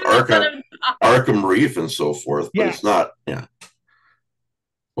to like Arkham Reef and so forth, but it's not. Yeah.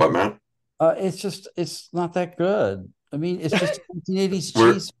 What, man? It's not that good. I mean, it's just a 1980s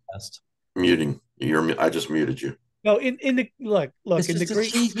cheese fest. Muting. I just muted you. No, in the look. It's in just the a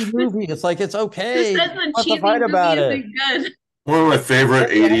cheesy movie. It's like it's okay. Who says a cheesy movie isn't good? One of my favorite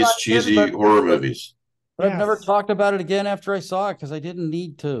 80s cheesy horror movies. But I've never Yes. talked about it again after I saw it because I didn't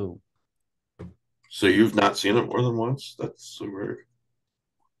need to. So you've not seen it more than once? That's so weird.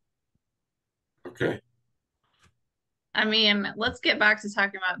 Okay. I mean, let's get back to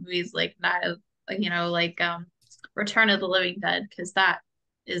talking about movies like Night of, Return of the Living Dead, because that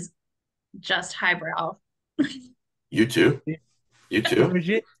is just highbrow. You too? You too?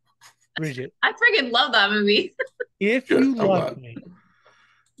 Bridgette, I freaking love that movie. if Good. you I'm love glad. me,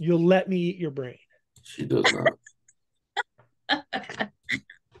 you'll let me eat your brain. She does not.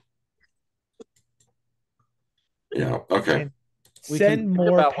 Yeah. Okay. And We can send think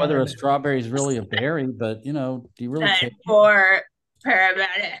more about whether a paramedics. strawberry is really a berry, but do you really care? And for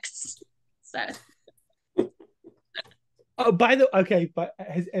paramedics. So Oh, but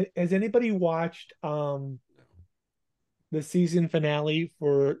has anybody watched the season finale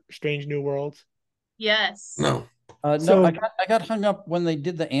for Strange New Worlds? yes. No. No, So- I got hung up when they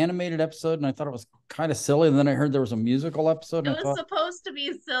did the animated episode, and I thought it was kind of silly. And then I heard there was a musical episode, It and I was thought, supposed to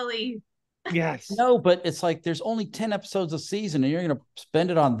be silly. Yes. no, but it's like there's only 10 episodes a season, and you're going to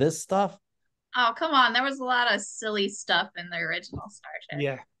spend it on this stuff? Oh, come on. There was a lot of silly stuff in the original Star Trek.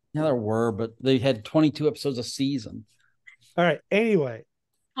 Yeah. Yeah, there were, but they had 22 episodes a season. All right. Anyway,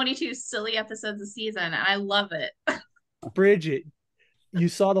 22 silly episodes a season, and I love it. Bridgette, you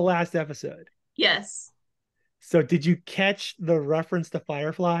saw the last episode. Yes. So did you catch the reference to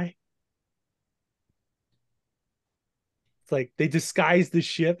Firefly? It's like they disguised the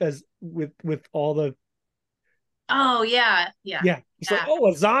ship as with all the Oh, yeah. Yeah. yeah. It's like, Yeah.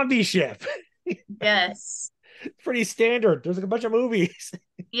 oh, a zombie ship. Yes. Pretty standard. There's like a bunch of movies.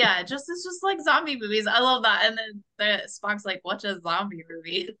 Yeah, it's just like zombie movies. I love that. And then Spock's like, "What's a zombie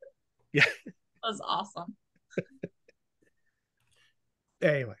movie?" Yeah. That was awesome.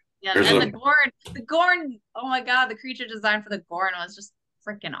 Anyway. Yeah, There's and a- the Gorn. Oh my God, the creature design for the Gorn was just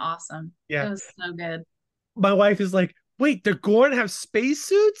freaking awesome. Yeah. It was so good. My wife is like, wait, the Gorn have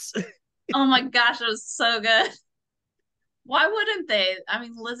spacesuits? Oh my gosh, it was so good. Why wouldn't they? I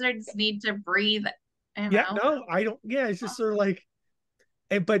mean, lizards need to breathe. Yeah, no, I don't. Yeah, it's just sort of like,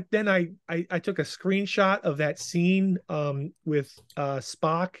 but then I took a screenshot of that scene with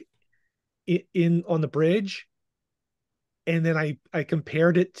Spock in on the bridge, and then I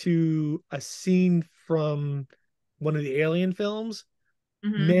compared it to a scene from one of the Alien films.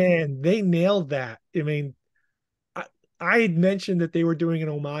 Mhm. Man, they nailed that. I mean, I had mentioned that they were doing an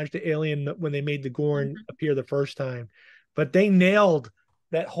homage to Alien when they made the Gorn appear the first time, but they nailed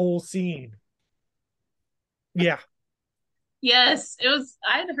that whole scene. Yeah. Yes, it was.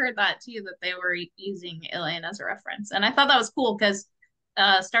 I'd heard that too, that they were using Alien as a reference, and I thought that was cool because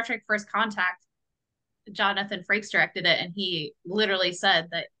Star Trek First Contact, Jonathan Frakes directed it, and he literally said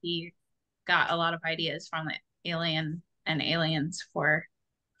that he got a lot of ideas from the Alien and Aliens for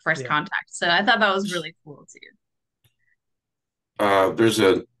First Contact. So I thought that was really cool too. There's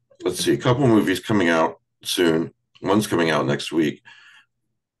a couple movies coming out soon. One's coming out next week.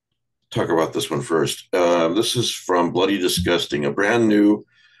 Talk about this one first. This is from Bloody Disgusting, a brand new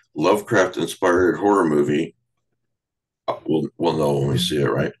Lovecraft-inspired horror movie. We'll know when we see it,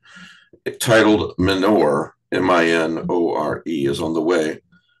 right? Titled Minore, Minore, is on the way.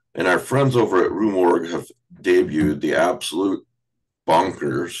 And our friends over at Rue Morgue have debuted the absolute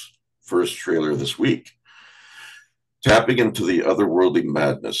bonkers first trailer this week, tapping into the otherworldly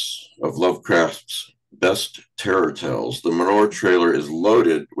madness of Lovecraft's best terror tales. The Minore trailer is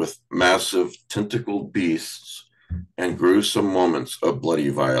loaded with massive tentacled beasts and gruesome moments of bloody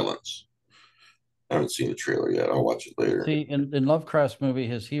violence. I haven't seen the trailer yet. I'll watch it later. See, in Lovecraft's movie,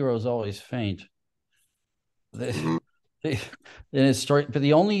 his heroes always faint. In his story, but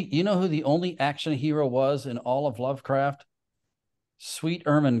you know who the only action hero was in all of Lovecraft? Sweet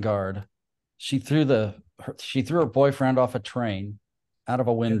Ermengarde. She threw her boyfriend off a train out of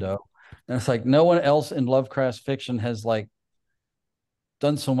a window. And it's like no one else in Lovecraft's fiction has like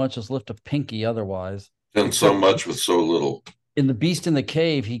done so much as lift a pinky otherwise. Done so much with so little. In The Beast in the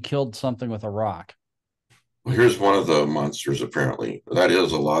Cave, he killed something with a rock. Well, here's one of the monsters, apparently. That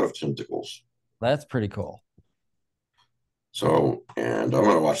is a lot of tentacles. That's pretty cool. So, and I'm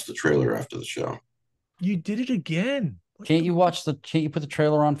going to watch the trailer after the show. You did it again. Can't you put the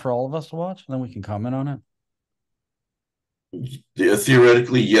trailer on for all of us to watch? And then we can comment on it.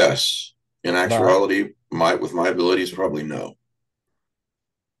 Theoretically, yes. In actuality, with my abilities, probably no.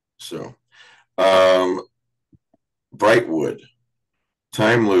 So, Brightwood,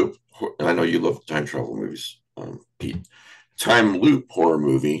 time loop. I know you love time travel movies, Pete. Time loop horror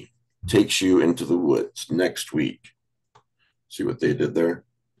movie takes you into the woods next week. See what they did there?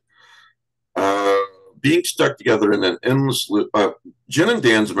 Being stuck together in an endless loop. Jen and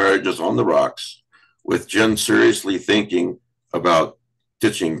Dan's marriage is on the rocks with Jen seriously thinking about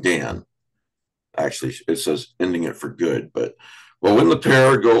ditching Dan. Actually, it says ending it for good. But well, when the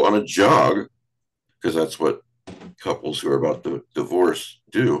pair go on a jog, because that's what couples who are about to divorce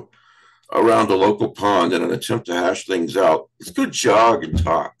do, around a local pond in an attempt to hash things out, it's good jog and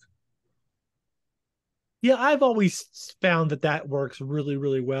talk. Yeah, I've always found that works really,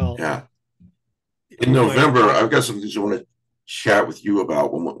 really well. Yeah. In November, I've got some things I want to chat with you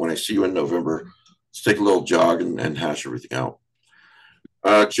about when I see you in November. Let's take a little jog and hash everything out.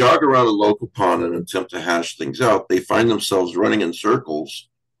 Jog around a local pond in an attempt to hash things out. They find themselves running in circles.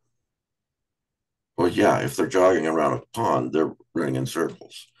 Well, yeah, if they're jogging around a pond, they're running in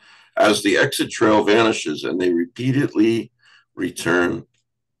circles. As the exit trail vanishes and they repeatedly return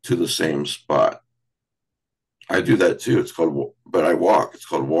to the same spot. I do that too. It's called, but I walk. It's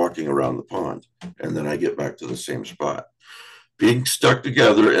called walking around the pond. And then I get back to the same spot. Being stuck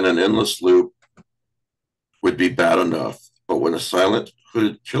together in an endless loop would be bad enough. But when a silent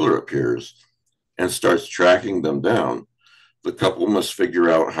hooded killer appears and starts tracking them down, the couple must figure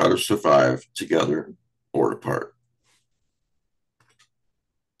out how to survive together or apart.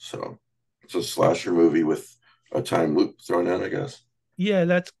 So it's a slasher movie with a time loop thrown in, I guess. Yeah,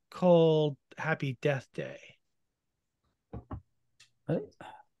 that's called Happy Death Day,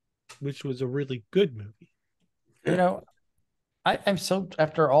 which was a really good movie. You know, I'm so,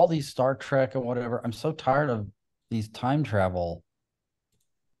 after all these Star Trek and whatever, I'm so tired of these time travel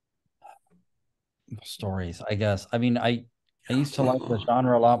stories, I guess. I mean, I used to like the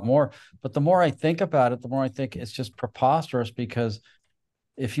genre a lot more, but the more I think about it, the more I think it's just preposterous, because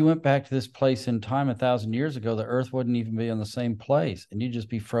if you went back to this place in time 1,000 years ago, the Earth wouldn't even be in the same place, and you'd just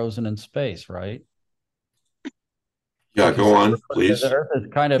be frozen in space, right? Yeah, go on, please. The Earth is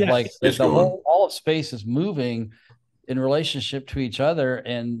kind of like all of space is moving in relationship to each other,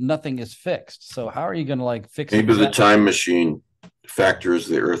 and nothing is fixed. So how are you going to like fix? Maybe the time machine factors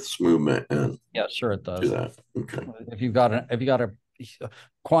the Earth's movement in. Yeah, sure it does. Do that. Okay. If you've got a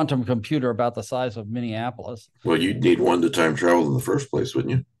quantum computer about the size of Minneapolis. Well, you'd need one to time travel in the first place,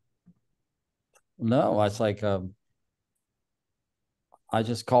 wouldn't you? No, it's like I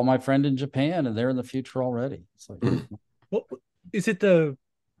just call my friend in Japan, and they're in the future already. It's like, what is it?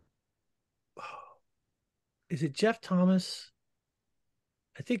 Is it Jeff Thomas?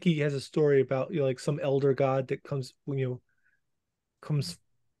 I think he has a story about, like some elder god that comes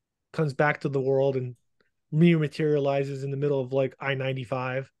back to the world and materializes in the middle of like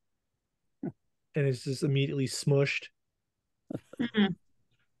I-95, and it's just immediately smushed.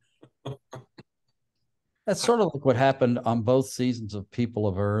 That's sort of like what happened on both seasons of People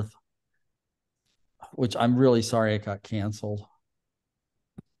of Earth, which I'm really sorry it got canceled.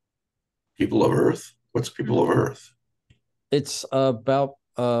 People of Earth? What's People of Earth? It's about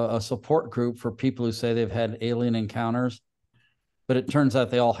a support group for people who say they've had alien encounters, but it turns out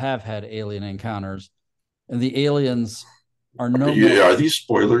they all have had alien encounters, and the aliens are no more. Are these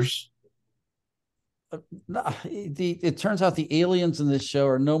spoilers? It turns out the aliens in this show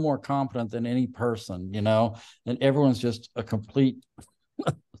are no more competent than any person, and everyone's just a complete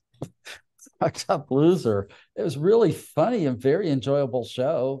fucked up loser. It was really funny and very enjoyable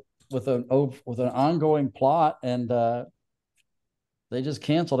show with an ongoing plot, and they just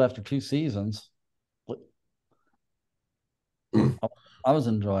canceled after 2 seasons. I was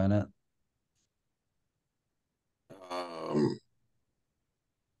enjoying it.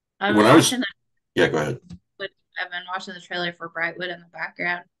 Yeah, go ahead. I've been watching the trailer for Brightwood in the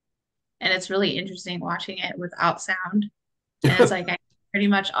background, and it's really interesting watching it without sound. And it's like I pretty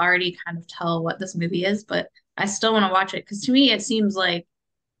much already kind of tell what this movie is, but I still want to watch it, because to me it seems like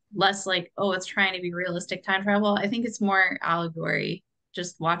less like, oh, it's trying to be realistic time travel. I think it's more allegory.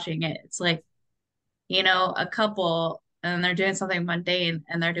 Just watching it, it's like, a couple, and they're doing something mundane,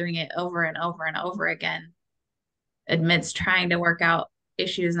 and they're doing it over and over and over again amidst trying to work out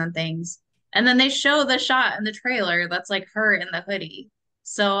issues and things. And then they show the shot in the trailer that's like her in the hoodie.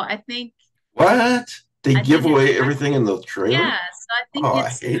 So I think they give away everything in the trailer. Yeah, so I think I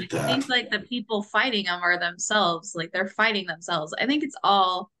hate that. I think like the people fighting them are themselves, like they're fighting themselves. I think it's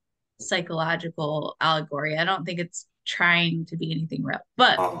all psychological allegory. I don't think it's trying to be anything real.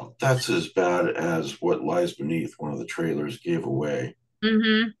 But that's as bad as What Lies Beneath. One of the trailers gave away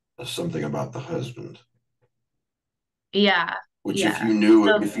something about the husband. Yeah. Which if you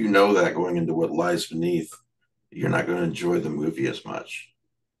know that going into What Lies Beneath, you're not going to enjoy the movie as much.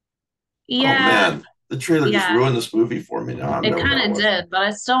 Yeah. Oh man, the trailer just ruined this movie for me now. It kind of did, but I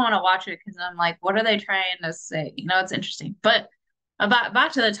still want to watch it, because I'm like, what are they trying to say? It's interesting. But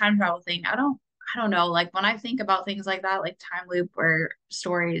back to the time travel thing, I I don't know, like when I think about things like that, like time loop or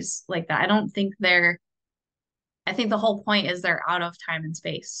stories like that, I don't think I think the whole point is they're out of time and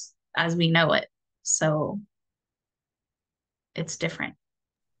space as we know it. So it's different.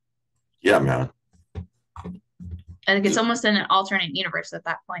 Yeah, man. I think it's almost in an alternate universe at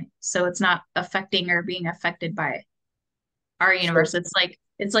that point. So it's not affecting or being affected by our universe. It's like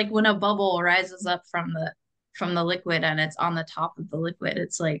when a bubble rises up from the liquid and it's on the top of the liquid.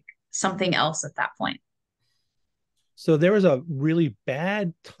 It's like something else at that point. So there was a really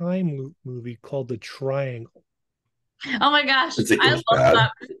bad time loop movie called The Triangle. Oh my gosh, I love bad.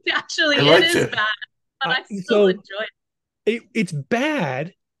 that movie. Actually, I it liked is it. bad, but I still enjoy it. It's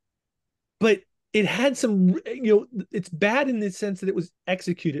bad, but it had some, it's bad in the sense that it was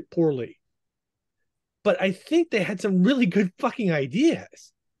executed poorly. But I think they had some really good fucking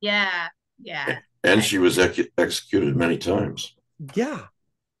ideas. Yeah. And she was executed many times. Yeah.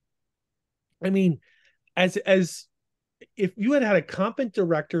 I mean, as if you had a competent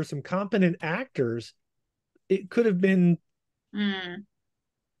director, some competent actors, it could have been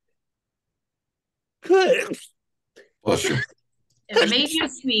good. Bless you. It made you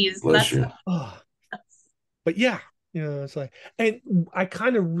sneeze. Bless you. But yeah, it's like, and I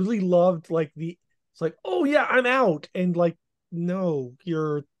kind of really loved like it's like, oh yeah, I'm out, and like, no,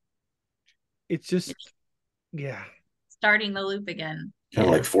 it's just, yeah, starting the loop again. Kind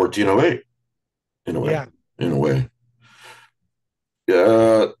of like 1408 in a way. Yeah. In a way.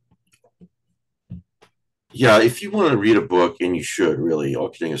 Yeah, if you want to read a book, and you should really, all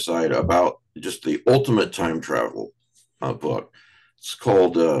kidding aside, about just the ultimate time travel book, it's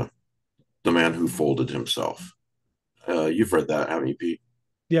called The Man Who Folded Himself. You've read that, haven't you, Pete?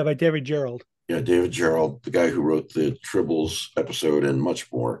 Yeah, by David Gerald. Yeah, David Gerald, the guy who wrote the Tribbles episode and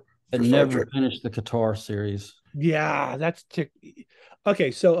much more. I never finished the Qatar series. Yeah, that's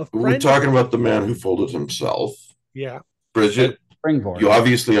okay. So we're talking about The Man Who Folded Himself. Yeah, Bridgette, Springboard. you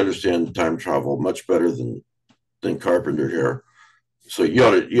obviously understand time travel much better than Carpenter here, so you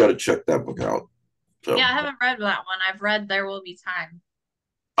ought to check that book out. So, yeah, I haven't read that one. I've read There Will Be Time.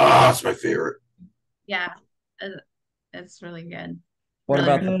 That's my favorite. Yeah, it's really good. What really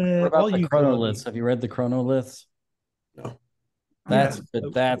about good. the chronoliths? Have you read the chronoliths? No.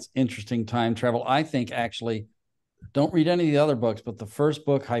 That's interesting time travel. I think actually, don't read any of the other books, but the first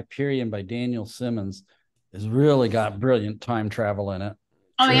book, Hyperion by Daniel Simmons, has really got brilliant time travel in it.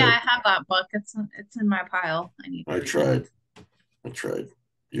 Oh yeah, I have that book. It's in my pile. I tried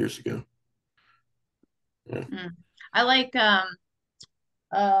years ago. Yeah. I like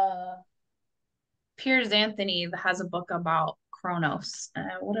Piers Anthony has a book about Chronos.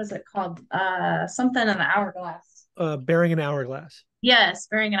 What is it called? Something in the Hourglass. Bearing an Hourglass. Yes,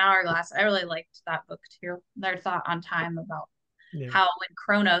 Bearing an Hourglass. I really liked that book too. Their thought on time about how when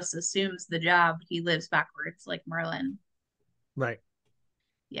Chronos assumes the job, he lives backwards like Merlin. Right.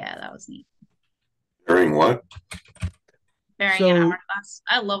 Yeah, that was neat. Bearing what? Bearing an Hourglass.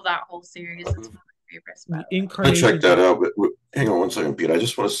 I love that whole series. It's one of my favorites. I checked that out, but hang on one second, Pete. I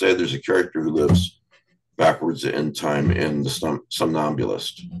just want to say there's a character who lives backwards in time in the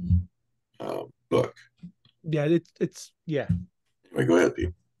Somnambulist book. Yeah, it's yeah. Anyway, go ahead, Pete.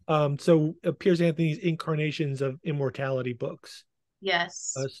 So Piers Anthony's Incarnations of Immortality books.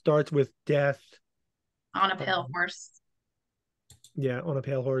 Yes. Starts with death. On a Pale Horse. Yeah, On a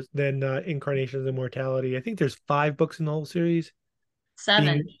Pale Horse. Then Incarnations of Immortality. I think there's 5 books in the whole series.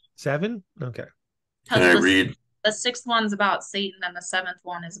 7. 7? Okay. Can I read? The 6th one's about Satan, and the 7th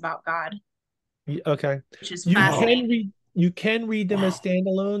one is about God. Okay. Which is fascinating. You can read them as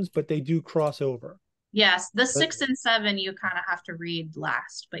standalones, but they do cross over. Yes, the 6 and 7 you kind of have to read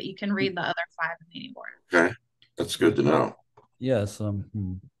last, but you can read the other 5 in any order. Okay, that's good to know. Yes.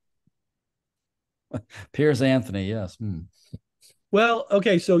 Piers Anthony. Yes. Well,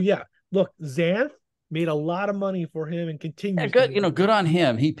 okay, so yeah, look, Xanth made a lot of money for him and continues. Yeah, good. Good on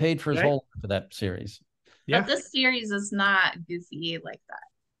him. He paid for his whole life for that series. Yeah. But this series is not goofy like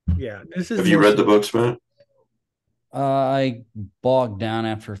that. Yeah, this is. Have you read the books, Matt? I bogged down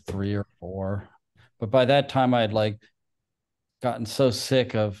after 3 or 4. But by that time, I had gotten so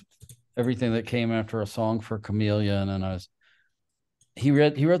sick of everything that came after A Song for a Chameleon, and he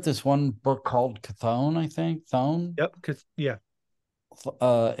wrote this one book called Coyne, I think. Coyne. Yep. Yeah.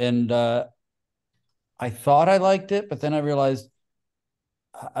 And I thought I liked it, but then I realized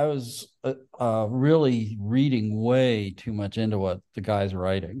I was really reading way too much into what the guy's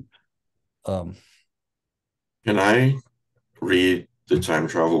writing. Can I read the time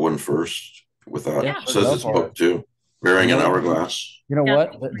travel one first? Without it says this book too, Bearing an Hourglass. You know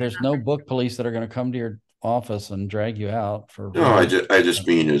what? There's no book police that are going to come to your office and drag you out for. No, I just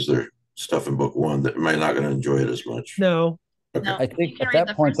mean, is there stuff in book one that might not going to enjoy it as much. No. Okay. No, I you think can at read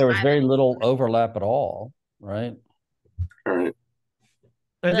that the point first there was very Island. little overlap at all, right? All right.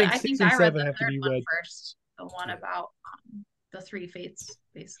 I think I 6 think and I read 7 the have to third be one read. first. The one about the three fates,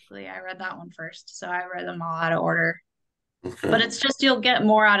 basically. I read that one first. So I read them all out of order. Okay. But it's just you'll get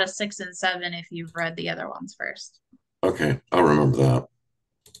more out of 6 and 7 if you've read the other ones first. Okay. I'll remember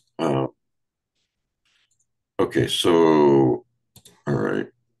that. Okay. So, all right.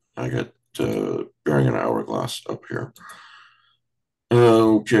 I got bearing an hourglass up here.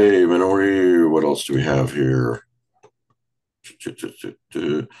 Okay, Minori, what else do we have here?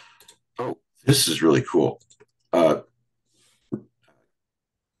 Oh, this is really cool.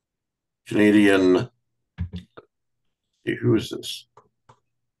 Canadian, who is this?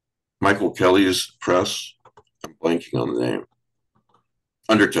 Michael Kelly's press. I'm blanking on the name.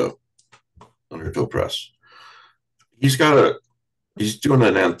 Undertow Press. He's doing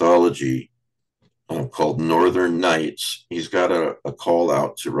an anthology called Northern Nights. He's got a call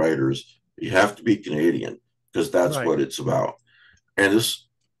out to writers. You have to be Canadian because that's Right. what it's about. And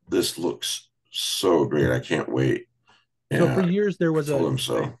this looks so great. I can't wait. So for years there was told him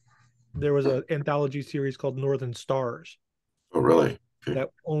so. There was an anthology series called Northern Stars. Oh, really? Okay.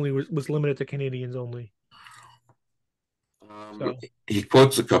 That only was limited to Canadians only. So. He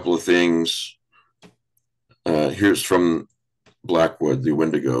quotes a couple of things. Here's from Blackwood, the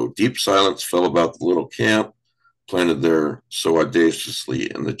Wendigo. Deep silence fell about the little camp, planted there so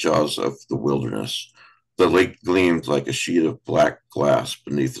audaciously in the jaws of the wilderness. The lake gleamed like a sheet of black glass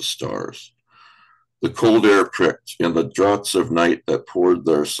beneath the stars. The cold air pricked in the draughts of night that poured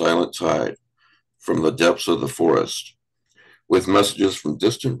their silent tide from the depths of the forest, with messages from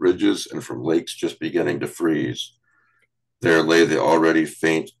distant ridges and from lakes just beginning to freeze. There lay the already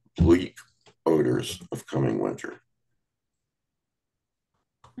faint, bleak odors of coming winter.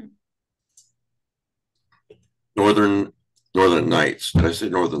 Northern Nights. Did I say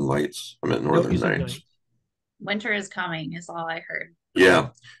Northern Lights? I meant Northern Nights. Winter is coming is all I heard. Yeah.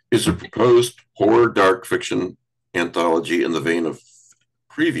 It's a proposed horror dark fiction anthology in the vein of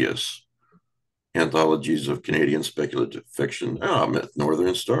previous anthologies of Canadian speculative fiction. I meant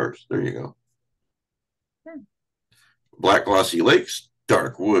Northern Stars. There you go. Black glossy lakes,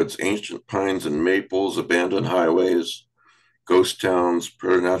 dark woods, ancient pines and maples, abandoned highways, ghost towns,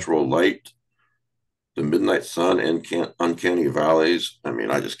 preternatural light, the midnight sun, and uncanny valleys. I mean,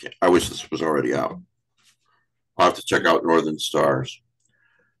 I just can't. I wish this was already out. I'll have to check out Northern Stars.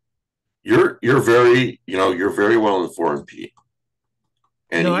 You're very well informed, Pete.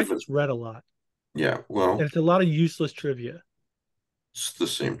 And I just read a lot. Yeah, well, and it's a lot of useless trivia. It's the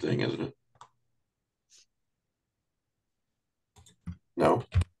same thing, isn't it? No.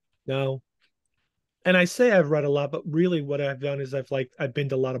 And I say I've read a lot, but really what I've done is I've been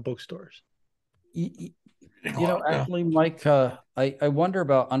to a lot of bookstores. Actually, Mike, I wonder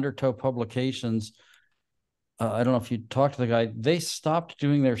about Undertow Publications. I don't know if you talked to the guy. They stopped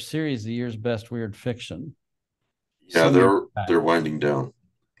doing their series, The Year's Best Weird Fiction. Yeah, they're winding down.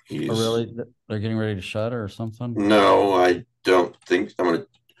 Really? They're getting ready to shut or something? No, I don't think. I'm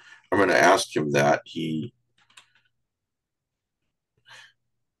gonna ask him that.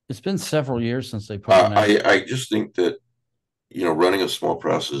 It's been several years since they put I just think that running a small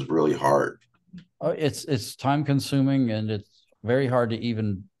press is really hard. Oh, it's time consuming, and it's very hard to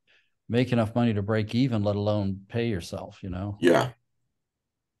even make enough money to break even, let alone pay yourself. Yeah.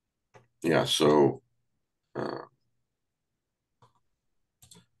 So I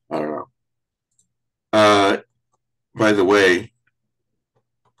don't know. By the way,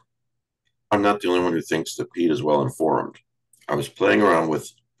 I'm not the only one who thinks that Pete is well informed. I was playing around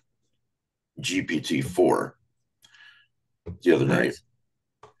with GPT-4 the other night.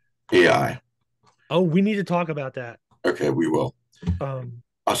 AI. Oh, we need to talk about that. Okay, we will.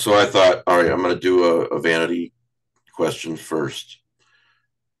 So I thought, all right, I'm going to do a vanity question first,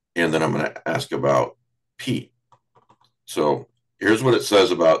 and then I'm going to ask about Pete. So here's what it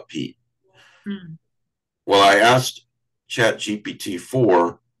says about Pete. Well, I asked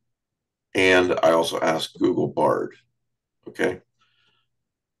ChatGPT-4, and I also asked Google Bard. Okay.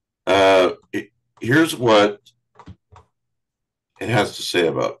 Here's what it has to say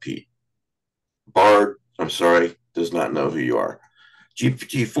about Pete. Bard, I'm sorry, does not know who you are.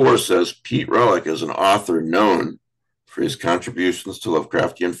 GPT-4 says Pete Relic is an author known for his contributions to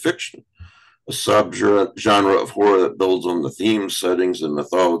Lovecraftian fiction, a subgenre of horror that builds on the themes, settings, and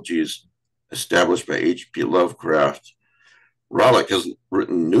mythologies established by H.P. Lovecraft. Relic has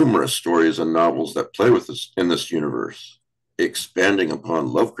written numerous stories and novels that play with us in this universe, expanding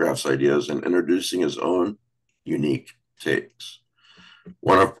upon Lovecraft's ideas and introducing his own unique takes.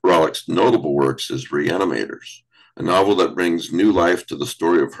 One of Rollick's notable works is Reanimators, a novel that brings new life to the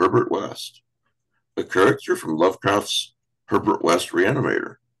story of Herbert West, a character from Lovecraft's Herbert West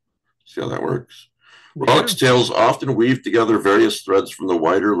Reanimator. See how that works? Yeah. Rollick's tales often weave together various threads from the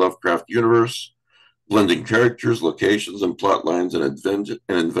wider Lovecraft universe, blending characters, locations, and plot lines in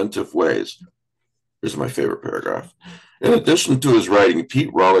inventive ways. Here's my favorite paragraph. In addition to his writing,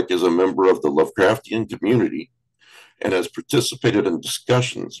 Pete Rollick is a member of the Lovecraftian community and has participated in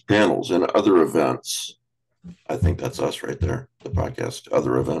discussions, panels, and other events. I think that's us right there, the podcast,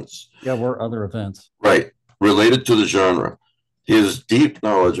 other events. Yeah, we're other events. Right, related to the genre. His deep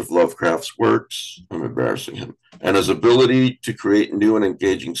knowledge of Lovecraft's works, I'm embarrassing him, and his ability to create new and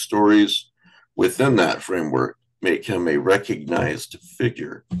engaging stories within that framework make him a recognized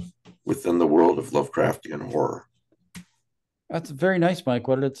figure within the world of Lovecraftian horror. That's very nice, Mike.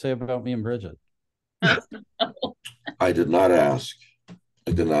 What did it say about me and Bridgette? I did not ask.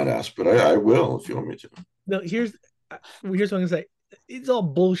 But I will if you want me to. No, here's what I'm gonna say. It's all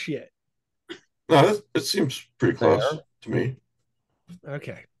bullshit. No, it seems pretty close to me.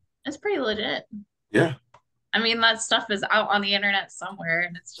 Okay. It's pretty legit. Yeah. I mean, that stuff is out on the internet somewhere,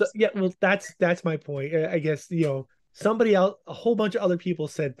 and it's just... So, yeah. Well, that's my point. I guess somebody else, a whole bunch of other people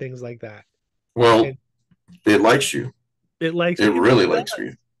said things like that. Well, it likes you. It really likes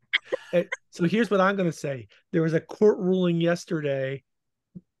you. So here's what I'm going to say. There was a court ruling yesterday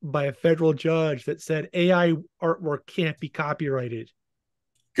by a federal judge that said AI artwork can't be copyrighted.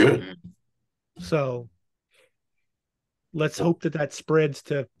 Good. So let's hope that spreads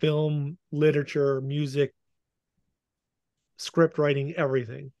to film, literature, music, script writing,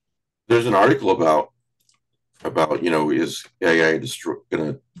 everything. There's an article about is AI going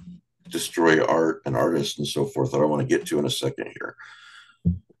to destroy art and artists and so forth that I want to get to in a second here.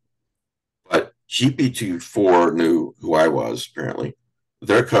 But GPT-4 knew who I was, apparently.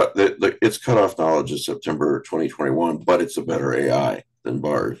 Its cutoff knowledge is September 2021, but it's a better AI than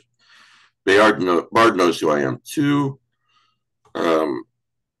Bard. Bard knows who I am too.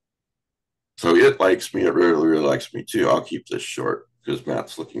 So it likes me. It really, really likes me too. I'll keep this short because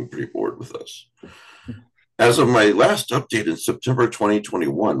Matt's looking pretty bored with us. As of my last update in September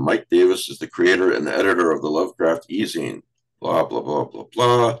 2021, Mike Davis is the creator and editor of the Lovecraft eZine. Blah, blah, blah, blah,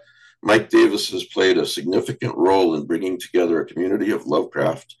 blah. Mike Davis has played a significant role in bringing together a community of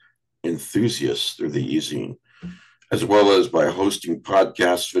Lovecraft enthusiasts through the eZine, as well as by hosting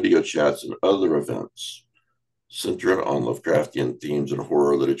podcasts, video chats, and other events centered on Lovecraftian themes and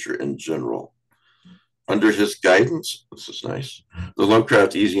horror literature in general. Under his guidance, this is nice, the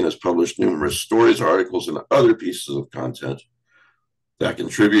Lovecraft eZine has published numerous stories, articles, and other pieces of content that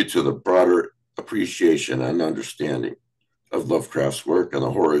contribute to the broader appreciation and understanding of Lovecraft's work and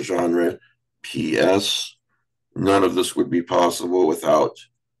the horror genre. P.S. None of this would be possible without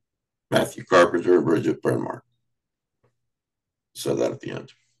Matthew Carpenter and Bridgette Brenmark. Said that at the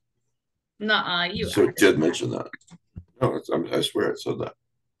end. Nuh-uh, you. So it did mention that. No, I swear it said that.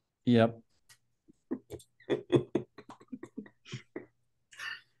 Yep.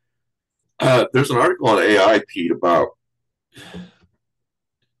 There's an article on AI, Pete, about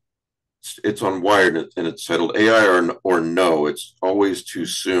it's on Wired and it's titled AI or No, It's Always Too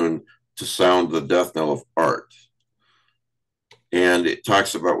Soon to Sound the Death Knell of Art. And it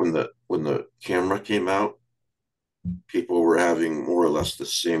talks about when the camera came out, people were having more or less the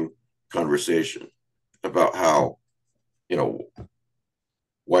same conversation about how,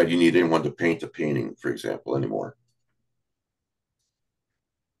 why do you need anyone to paint a painting, for example, anymore?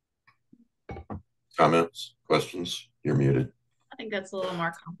 Comments, questions? You're muted. I think that's a little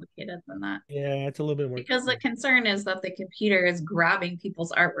more complicated than that. Yeah, it's a little bit more. Because the concern is that the computer is grabbing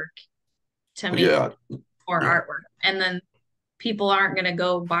people's artwork to make more artwork. And then people aren't going to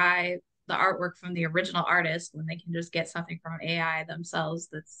go buy the artwork from the original artist when they can just get something from AI themselves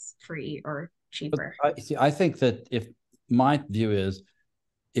that's free or cheaper. I think that my view is,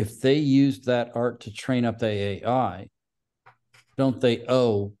 if they used that art to train up the AI, don't they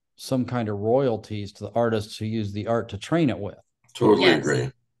owe some kind of royalties to the artists who use the art to train it with? Totally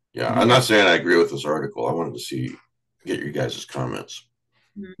agree. Yeah, I'm not saying I agree with this article. I wanted to get your guys' comments.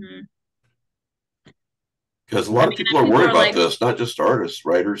 Because a lot of people are worried about this, not just artists,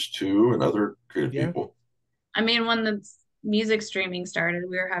 writers too, and other creative people. I mean, when the music streaming started,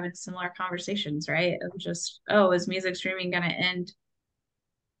 we were having similar conversations, right? Of just, is music streaming going to end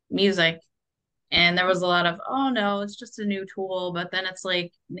music? And there was a lot of, oh no, it's just a new tool. But then it's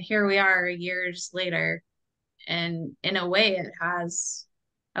like, here we are years later. And in a way it has,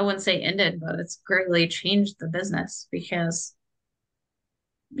 I wouldn't say ended, but it's greatly changed the business, because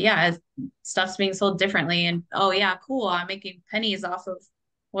yeah, stuff's being sold differently. And oh yeah, cool. I'm making pennies off of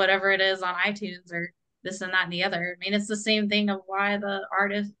whatever it is on iTunes or this and that and the other. I mean, it's the same thing of why the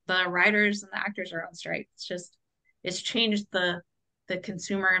artists, the writers and the actors are on strike. It's changed the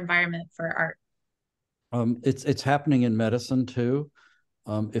consumer environment for art. It's happening in medicine too.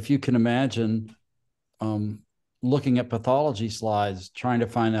 If you can imagine looking at pathology slides, trying to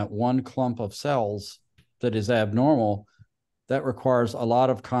find that one clump of cells that is abnormal, that requires a lot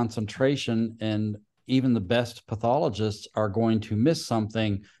of concentration, and even the best pathologists are going to miss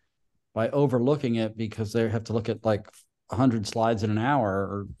something by overlooking it because they have to look at like 100 slides in an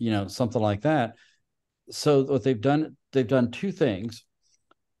hour or, something like that. So what they've done two things.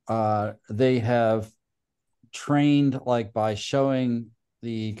 They have trained, like, by showing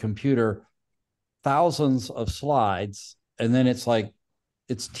the computer thousands of slides, and then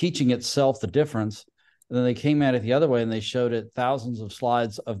it's teaching itself the difference. And then they came at it the other way and they showed it thousands of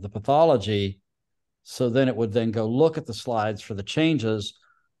slides of the pathology. So then it would then go look at the slides for the changes,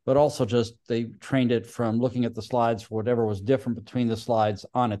 but also just they trained it from looking at the slides for whatever was different between the slides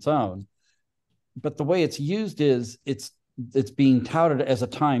on its own. But the way it's used is it's being touted as a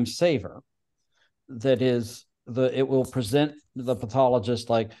time saver. That is, it will present the pathologist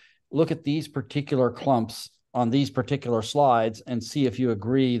like, look at these particular clumps on these particular slides and see if you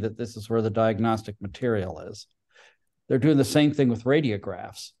agree that this is where the diagnostic material is. They're doing the same thing with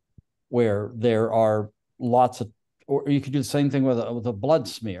radiographs, where there are lots of, or you could do the same thing with a blood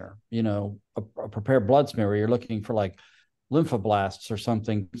smear, a prepared blood smear where you're looking for like lymphoblasts or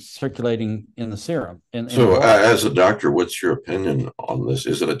something circulating in the serum. So as a doctor, what's your opinion on this?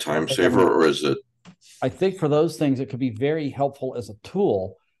 Is it a time saver or is it? I think for those things, it could be very helpful as a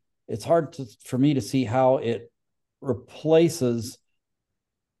tool. It's hard for me to see how it replaces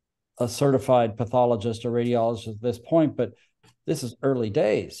a certified pathologist or radiologist at this point, but this is early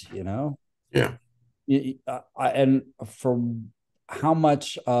days, Yeah. And for how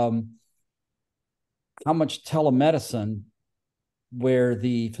much telemedicine, where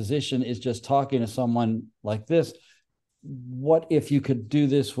the physician is just talking to someone like this. What if you could do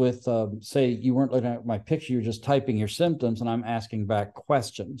this with, say, you weren't looking at my picture, you're just typing your symptoms and I'm asking back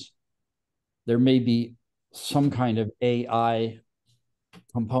questions. There may be some kind of AI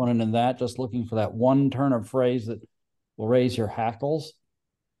component in that, just looking for that one turn of phrase that will raise your hackles.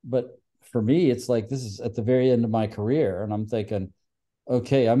 But for me, it's like, this is at the very end of my career. And I'm thinking,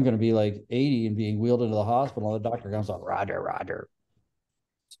 okay, I'm going to be like 80 and being wheeled into the hospital. And the doctor comes out, Roger.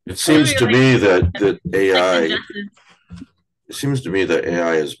 It seems to me that AI, it seems to me that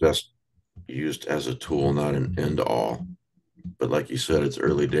AI is best used as a tool, not an end all. But like you said, it's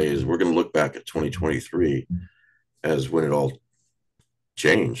early days. We're going to look back at 2023 as when it all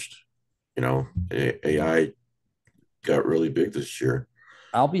changed. AI got really big this year.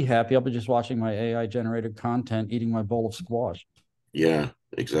 I'll be happy. I'll be just watching my AI generated content, eating my bowl of squash. Yeah,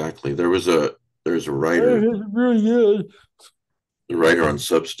 exactly. There's a writer, really good. The writer on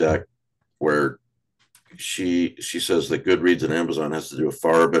Substack, where she says that Goodreads and Amazon has to do a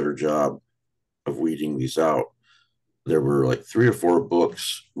far better job of weeding these out. There were like 3 or 4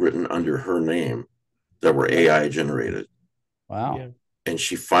 books written under her name that were AI generated. Wow. Yeah. And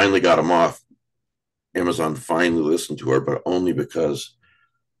she finally got them off. Amazon finally listened to her, but only because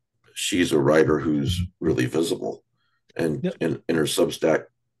she's a writer who's really visible. And in her Substack,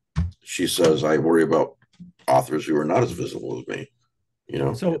 she says, I worry about authors who are not as visible as me.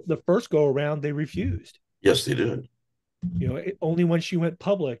 So the first go around, they refused. Yes, they did. Only when she went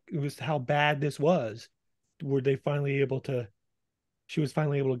public, it was how bad this was, were they finally able to. She was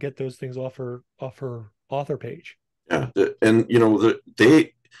finally able to get those things off her author page. Yeah, and the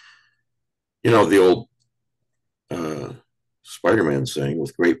old Spider-Man saying,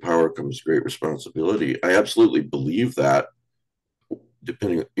 "With great power comes great responsibility." I absolutely believe that.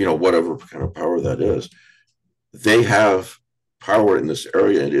 Depending, whatever kind of power that is, they have power in this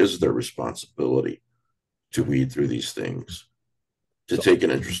area. It is their responsibility to weed through these things, to take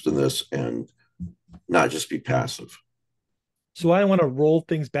an interest in this and not just be passive. So I want to roll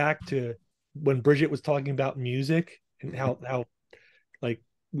things back to when Bridgette was talking about music and how like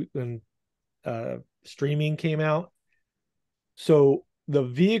when streaming came out. So the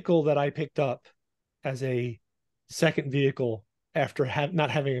vehicle that I picked up as a second vehicle after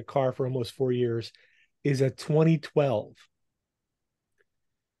not having a car for almost 4 years is a 2012.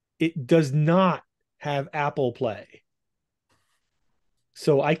 It does not have Apple Play.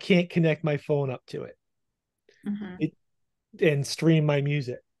 So I can't connect my phone up to it. Mm-hmm. And stream my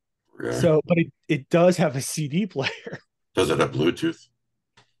music. Really? So, but it does have a CD player. Does it have Bluetooth?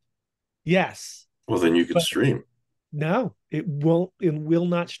 Yes. Well, then you could stream. No, it won't. It will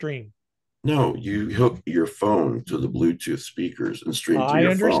not stream. No, you hook your phone to the Bluetooth speakers and stream to I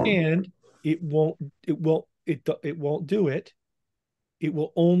your phone. understand. It won't. It won't. It won't do it. It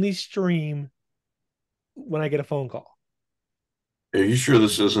will only stream when I get a phone call. Are you sure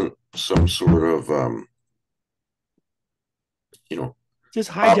this isn't some sort of you know, Just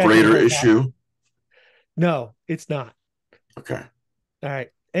hijacking the operator whole process. issue? No, it's not. Okay. All right.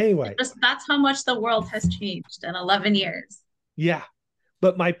 Anyway, That's how much the world has changed in 11 years. yeah.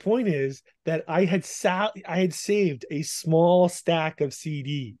 But my point is that I had saved a small stack of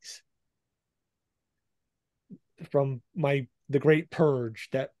CDs from the great purge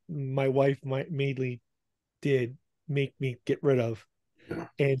that my wife mainly did make me get rid of. Yeah.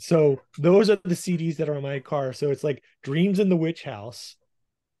 And so those are the CDs that are in my car. So it's like Dreams in the Witch House,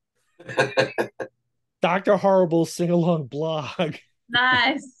 Dr. Horrible's sing along blog,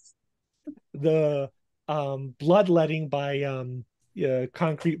 Nice. the Bloodletting by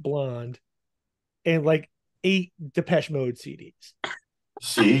Concrete Blonde, and like 8 Depeche Mode CDs.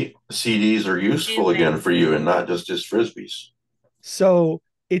 See, CDs are useful again for you and not just as frisbees. So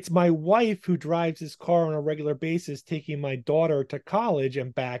it's my wife who drives this car on a regular basis, taking my daughter to college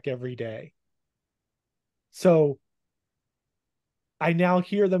and back every day. So I now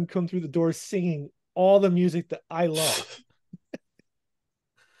hear them come through the door singing all the music that I love.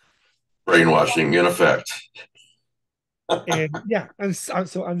 Brainwashing in effect. And yeah, I'm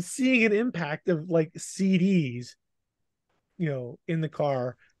seeing an impact of like CDs, in the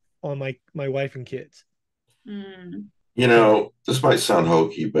car on my wife and kids. You know, this might sound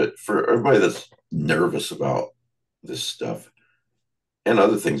hokey, but for everybody that's nervous about this stuff and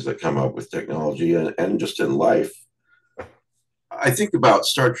other things that come up with technology and just in life, I think about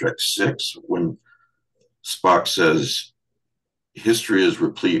Star Trek 6 when Spock says history is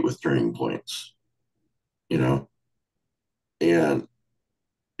replete with turning points, you know, and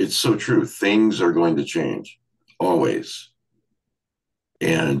it's so true. Things are going to change always.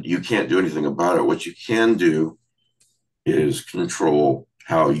 And you can't do anything about it. What you can do is control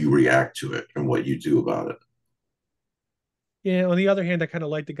how you react to it and what you do about it. Yeah. On the other hand, I kind of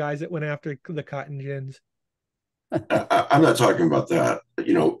like the guys that went after the cotton gins. I'm not talking about that.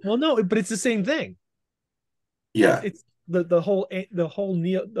 Well, no, but it's the same thing. Yeah. It's the whole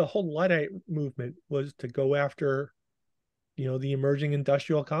Luddite movement was to go after, the emerging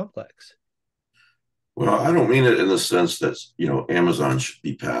industrial complex. Well, I don't mean it in the sense that, Amazon should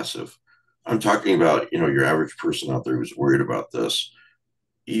be passive. I'm talking about, your average person out there who's worried about this.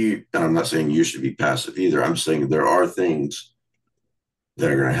 And I'm not saying you should be passive either. I'm saying there are things that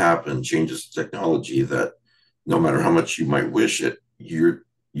are going to happen, changes to technology that no matter how much you might wish it, you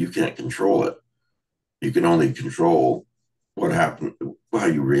can't control it. You can only control what happened, how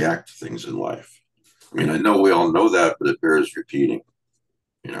you react to things in life. I mean, I know we all know that, but it bears repeating,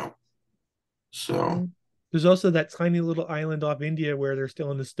 So there's also that tiny little island off India where they're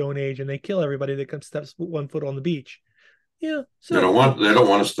still in the Stone Age and they kill everybody that comes steps 1 foot on the beach. Yeah. So they don't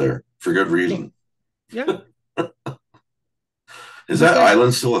want us there for good reason. Yeah. Is that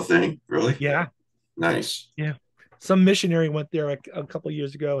island still a thing? Really? Yeah. Nice. Yeah. Some missionary went there a couple of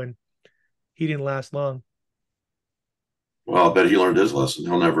years ago and he didn't last long. Well, I bet he learned his lesson.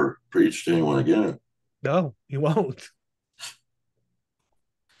 He'll never preach to anyone again. No, he won't.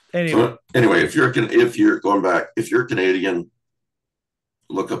 Anyway, if you're Canadian,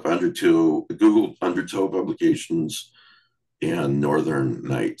 look up Google Undertow Publications and Northern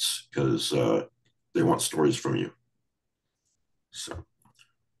Nights because they want stories from you. So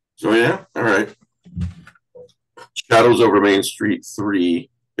yeah, all right. Shadows Over Main Street 3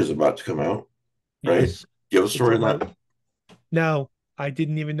 is about to come out, right? Yes. Do you have a story on that? No, I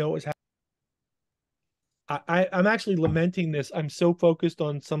didn't even know it was happening. I'm actually lamenting this. I'm so focused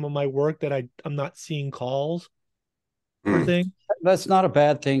on some of my work that I'm not seeing calls for things. That's not a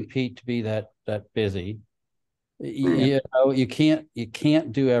bad thing, Pete, to be that busy. You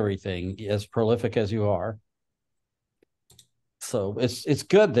can't do everything as prolific as you are. So it's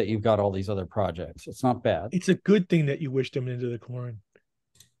good that you've got all these other projects. It's not bad. It's a good thing that you wished them into the corn.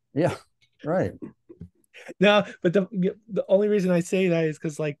 Yeah, right. No, but the only reason I say that is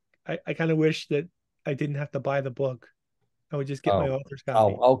because I kind of wish that I didn't have to buy the book. I would just get my author's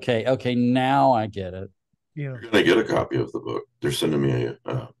copy. Oh, okay. Now I get it. You're gonna get a copy of the book. They're sending me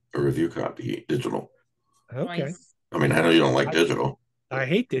a review copy, digital. Okay. Nice. I mean, I know you don't like digital. I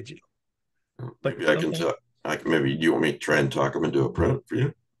hate digital. Maybe I can tell. Maybe you want me to try and talk them into a print for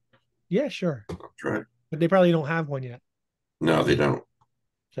you? Yeah, sure. I'll try. But they probably don't have one yet. No, they don't.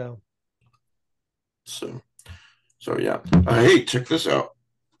 So yeah. Hey, check this out.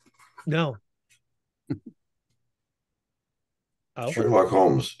 No. Oh, Sherlock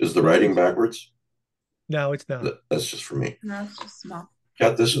Holmes. Is the writing backwards? no, it's not. That's just for me. No, it's just small.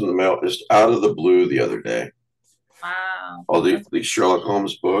 Got this in the mail just out of the blue the other day. Wow. All these Sherlock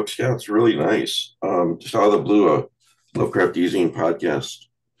Holmes books. Yeah, it's really nice. Just out of the blue, a Lovecraft eZine podcast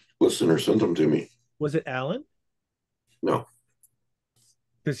listener sent them to me. Was it Alan? No,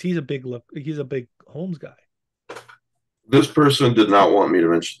 Because he's a big Holmes guy. this person did not want me to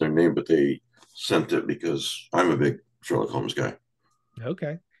mention their name, but they sent it because I'm a big Sherlock Holmes guy.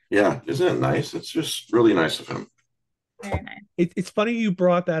 Okay. Yeah, isn't it nice? It's just really nice of him. Very nice. It's funny you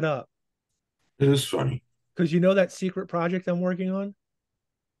brought that up It is funny. because you know that secret project I'm working on?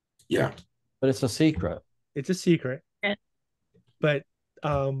 Yeah. But it's a secret. It's a secret. Yeah. But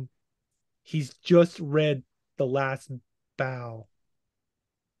he's just read The Last Bow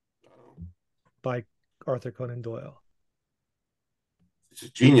by Arthur Conan Doyle. It's a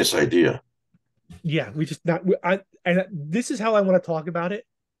genius idea. Yeah, we just not and this is how I want to talk about it.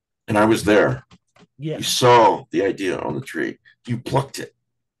 And I was there. Yeah. You saw the idea on the tree. You plucked it.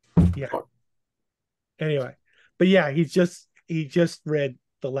 Yeah. Anyway, but yeah, he just read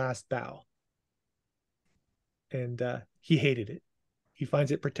The Last Bow. And he hated it. He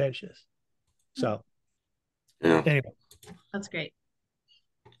finds it pretentious. So Yeah. anyway. That's great.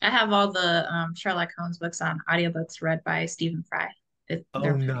 I have all the Sherlock Holmes books on audiobooks read by Stephen Fry. Oh,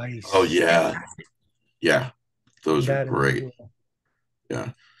 nice. Oh, yeah. Fantastic. Yeah. Those That are is great. cool.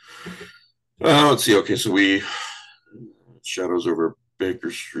 Yeah. Let's see. Okay, so we Shadows over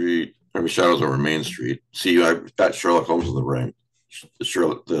Baker Street. I mean, Shadows over Main Street. See, I've got Sherlock Holmes in the brain.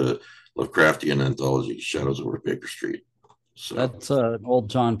 The Lovecraftian anthology, Shadows over Baker Street. So That's an old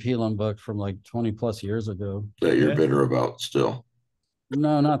John Peelin book from like 20 plus years ago. that you're Yeah. bitter about still.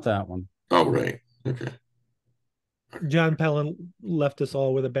 No, not that one. Oh, right. Okay. John Pellin left us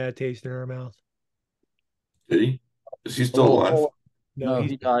all with a bad taste in our mouth. Did he? Is he still alive? No, No,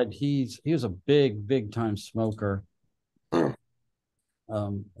 he's he died. He was a big time smoker. Oh.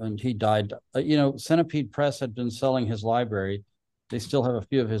 And he died. Centipede Press had been selling his library. They still have a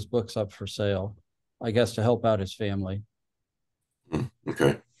few of his books up for sale, I guess, to help out his family.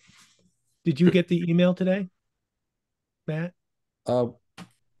 Okay. Did you get the email today, Matt?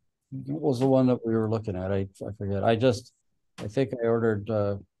 What was the one that we were looking at? I forget. I think I ordered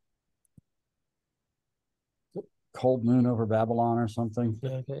Cold Moon Over Babylon or something.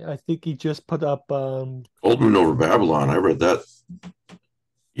 Okay. I think he just put up Old Moon Over Babylon. I read that a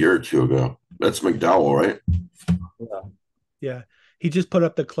year or two ago. That's McDowell, right? yeah. He just put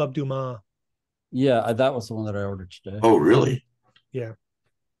up the Club Dumas. Yeah, that was the one that I ordered today. Oh, really? Yeah.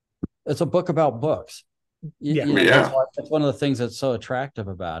 It's a book about books. Yeah. That's one of the things that's so attractive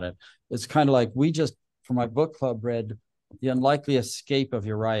about it. It's kind of like we just, for my book club, read The Unlikely Escape of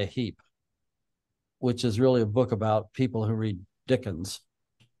Uriah Heep, which is really a book about people who read Dickens.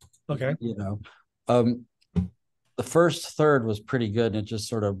 Okay. The first third was pretty good, and it just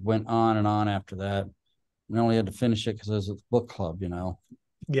sort of went on and on after that. And I only had to finish it because it was a book club,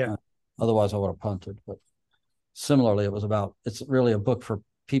 Yeah. Otherwise, I would have punted. But similarly, it's really a book for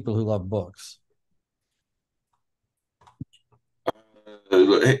people who love books.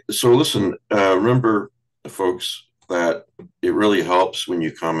 So listen, remember, folks, that it really helps when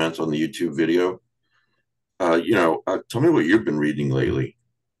you comment on the YouTube video. Tell me what you've been reading lately,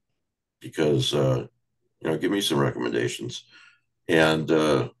 because give me some recommendations, and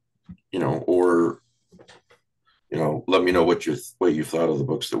let me know what you thought of the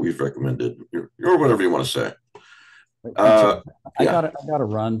books that we've recommended, or whatever you want to say. I gotta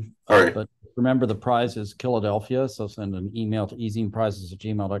run. All right. But remember, the prize is Philadelphia, so send an email to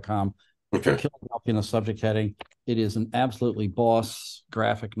ezineprizes@gmail.com. Okay. Philadelphia in the subject heading. It is an absolutely boss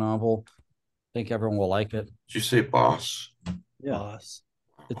graphic novel. I think everyone will like it. Did you say boss? Yeah. Boss.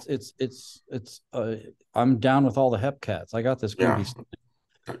 It's I'm down with all the Hepcats. I got this movie.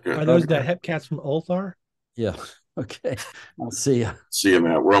 Okay. Are those the Hepcats from Ulthar? Yeah. Okay. I'll see you. See you,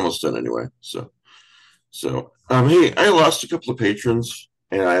 Matt. We're almost done anyway. So, hey, I lost a couple of patrons,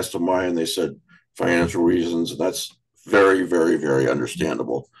 and I asked them why, and they said financial reasons, and that's very, very, very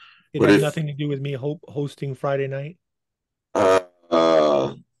understandable. It had nothing to do with me hosting Friday night.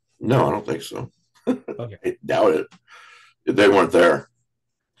 No, I don't think so. Okay. I doubt it. They weren't there,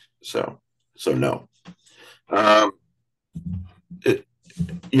 so no.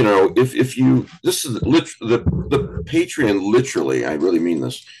 If you, this is the Patreon, literally, I really mean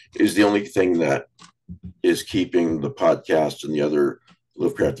this, is the only thing that is keeping the podcast and the other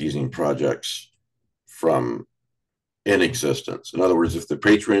Lovecraft eZine projects from in existence. In other words, if the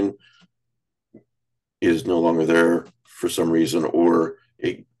Patreon is no longer there for some reason, or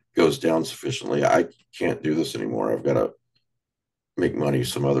it goes down sufficiently, I can't do this anymore. I've got to make money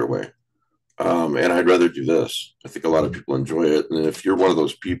some other way. And I'd rather do this. I think a lot of people enjoy it. And if you're one of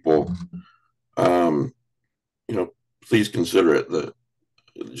those people, please consider it.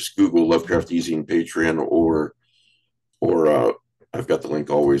 Just Google Lovecraft eZine Patreon, or I've got the link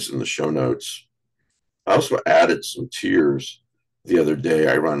always in the show notes. I also added some tiers the other day,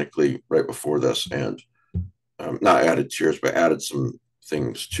 ironically, right before this, and not added tiers, but added some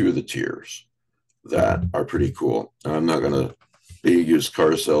things to the tiers that are pretty cool. I'm not going to be a used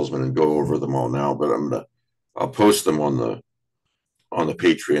car salesman and go over them all now, but I'll post them on the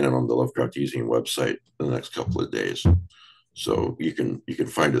Patreon and on the Lovecraft eZine website in the next couple of days, so you can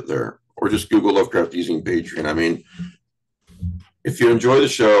find it there, or just Google Lovecraft eZine Patreon. I mean, if you enjoy the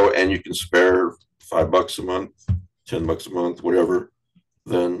show and you can spare $5 a month, $10 a month, whatever,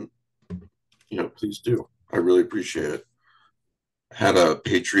 then please do. I really appreciate it. I had a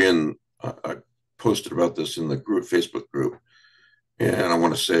Patreon. I posted about this in the Facebook group, and I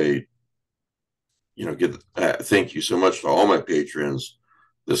want to say, thank you so much to all my patrons.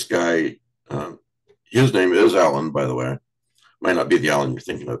 This guy, his name is Alan, by the way. Might not be the Alan you're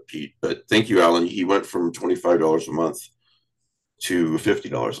thinking of, Pete, but thank you, Alan. He went from $25 a month to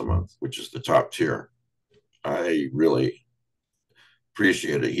 $50 a month, which is the top tier. I really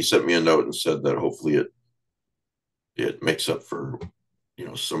appreciate it. He sent me a note and said that hopefully it makes up for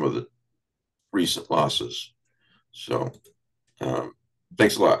some of the recent losses. So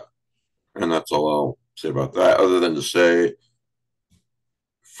thanks a lot. And that's all I'll say about that, other than to say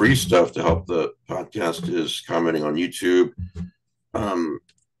free stuff to help the podcast is commenting on YouTube,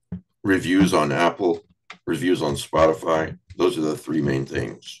 reviews on Apple, reviews on Spotify. Those are the three main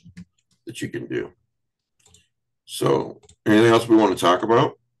things that you can do. So anything else we want to talk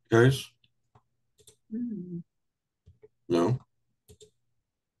about, guys? No?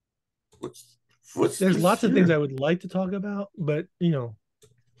 There's lots of things I would like to talk about, but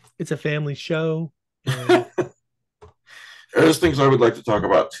it's a family show. There's things I would like to talk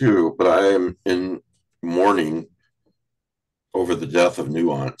about too, but I am in mourning over the death of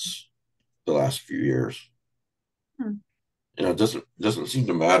Nuance the last few years. It doesn't seem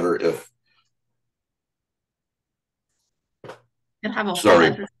to matter if. Could have a Sorry.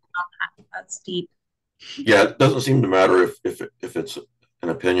 whole episode. That's deep. Yeah, it doesn't seem to matter if it's an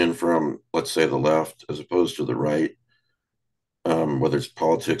opinion from, let's say, the left as opposed to the right, whether it's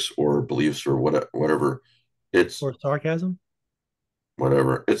politics or beliefs or whatever. Or sarcasm.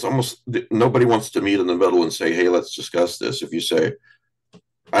 Whatever. It's almost nobody wants to meet in the middle and say, "Hey, let's discuss this." If you say,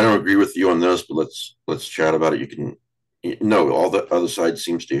 "I don't agree with you on this, but let's chat about it," you can. No, all the other side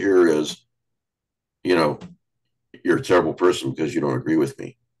seems to hear is, you're a terrible person because you don't agree with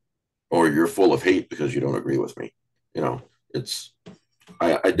me, or you're full of hate because you don't agree with me.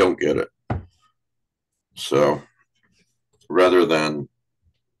 I don't get it. So rather than,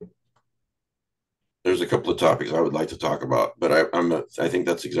 there's a couple of topics I would like to talk about, but I think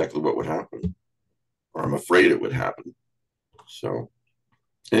that's exactly what would happen, or I'm afraid it would happen. So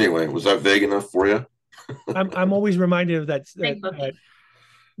anyway, was that vague enough for you? I'm always reminded of that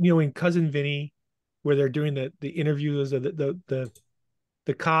in Cousin Vinny, where they're doing the interviews of the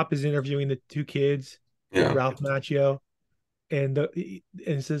cop is interviewing the two kids, Ralph Macchio, and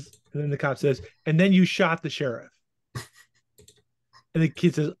it says, and then the cop says, "And then you shot the sheriff," and the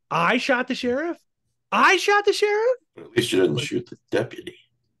kid says, "I shot the sheriff? I shot the sheriff?" At least you didn't shoot the deputy.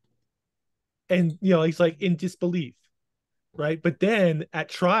 And he's like in disbelief, right? But then at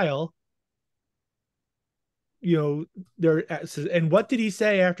trial, and what did he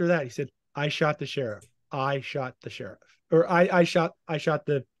say after that? He said, "I shot the sheriff. I shot the sheriff." Or I shot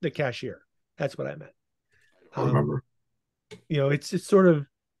the cashier. That's what I meant. I remember. It's sort of,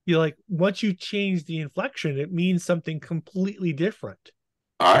 like, once you change the inflection, it means something completely different.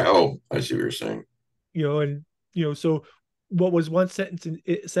 I see what you're saying. So what was once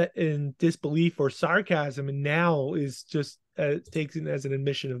set in disbelief or sarcasm, and now is just taken as an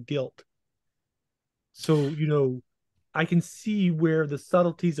admission of guilt. So I can see where the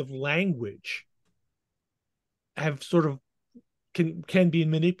subtleties of language have sort of can be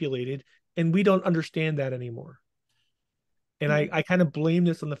manipulated, and we don't understand that anymore. And I kind of blame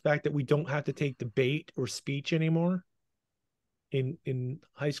this on the fact that we don't have to take debate or speech anymore in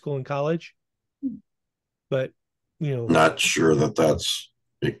high school and college. But not sure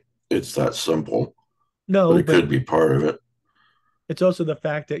it's that simple. No, but it could be part of it. It's also the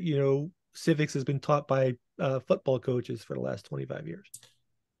fact that civics has been taught by football coaches for the last 25 years.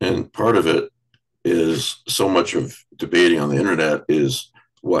 And part of it is so much of debating on the internet is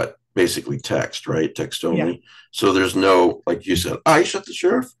what? Basically text, right? Text only. Yeah. So there's no, like you said, I shot the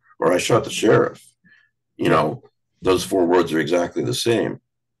sheriff or I shot the sheriff. those 4 words are exactly the same,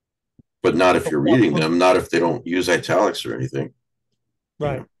 but not if you're reading them, not if they don't use italics or anything.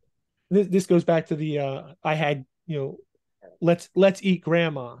 Right. This goes back to the I had, let's eat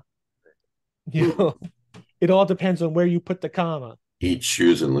grandma. It all depends on where you put the comma. Eat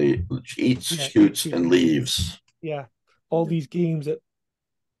shoots and leaves. Yeah. All these games that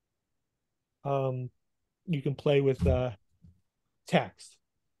you can play with text.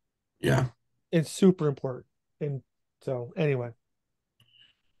 Yeah. It's super important. And so anyway.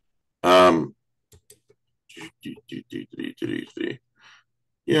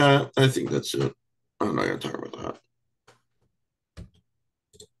 Yeah, I think that's it. I'm not going to talk about that.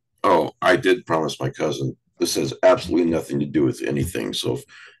 Oh, I did promise my cousin. This has absolutely nothing to do with anything. So if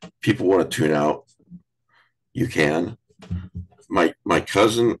people want to tune out, you can. My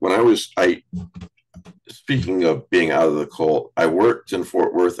cousin, speaking of being out of the cold, I worked in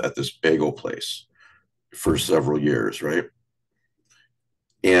Fort Worth at this bagel place for several years, right?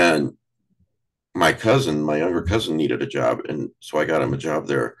 And my younger cousin needed a job. And so I got him a job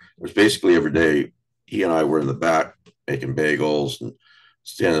there. It was basically every day he and I were in the back making bagels and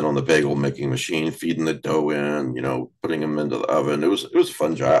standing on the bagel making machine, feeding the dough in, putting them into the oven. It was a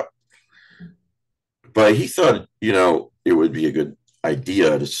fun job. But he thought, it would be a good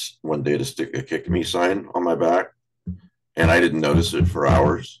idea one day to stick a kick me sign on my back. And I didn't notice it for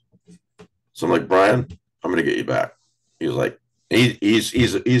hours. So I'm like, Brian, I'm going to get you back. He was like,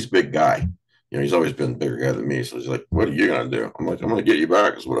 he's a big guy. He's always been a bigger guy than me. So he's like, what are you going to do? I'm like, I'm going to get you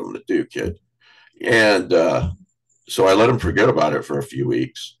back is what I'm going to do, kid. And so I let him forget about it for a few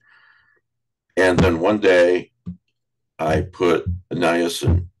weeks. And then one day I put a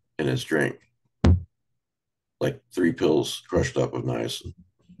niacin in his drink, like 3 pills crushed up with niacin.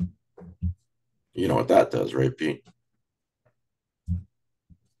 You know what that does, right, Pete?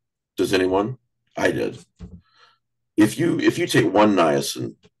 Does anyone? I did. If you take one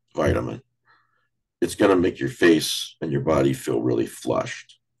niacin vitamin, it's going to make your face and your body feel really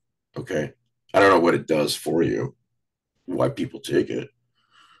flushed. Okay. I don't know what it does for you, why people take it.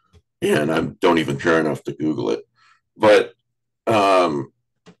 And I don't even care enough to Google it. But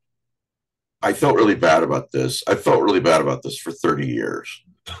I felt really bad about this. I felt really bad about this for 30 years.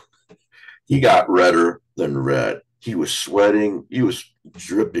 He got redder than red. He was sweating. He was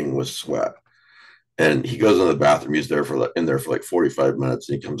dripping with sweat. And he goes in the bathroom. He's in there for like 45 minutes.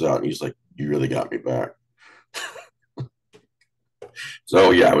 And he comes out and he's like, you really got me back.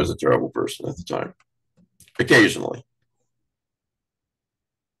 So yeah, I was a terrible person at the time. Occasionally.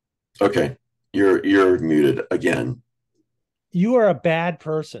 Okay. You're muted again. You are a bad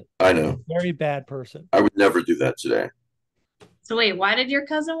person. I know. Very bad person. I would never do that today. So wait, why did your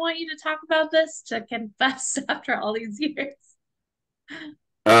cousin want you to talk about this, to confess after all these years?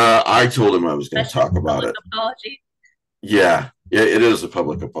 I told him I was going to talk about it. Apology. Yeah, it is a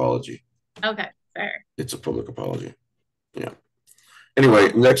public apology. Okay, fair. It's a public apology. Yeah.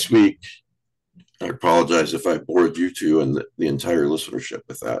 Anyway, next week, I apologize if I bored you two and the entire listenership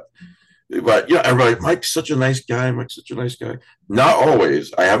with that. But yeah, everybody, Mike's such a nice guy. Mike's such a nice guy. Not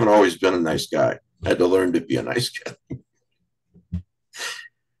always. I haven't always been a nice guy. I had to learn to be a nice guy.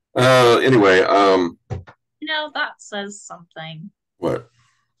 Anyway, that says something. What?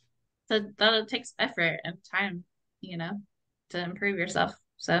 That it takes effort and time, to improve yourself.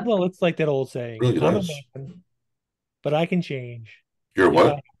 So well, it's like that old saying. Really I'm a man, but I can change. You're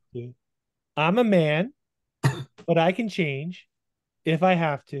what? I'm a man, but I can change if I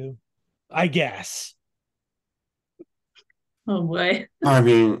have to. I guess. Oh boy. I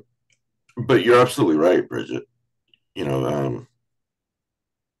mean, but you're absolutely right, Bridgette.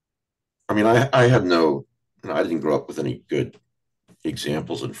 I mean, I had I didn't grow up with any good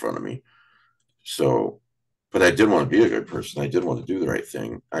examples in front of me. So, but I did want to be a good person. I did want to do the right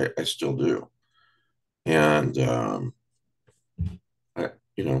thing. I still do. And,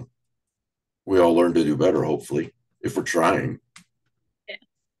 we all learn to do better, hopefully, if we're trying. Yeah.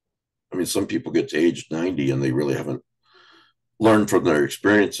 I mean, some people get to age 90 and they really haven't learned from their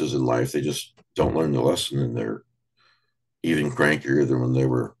experiences in life. They just don't learn the lesson and they're even crankier than when they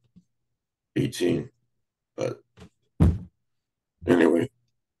were 18. But anyway.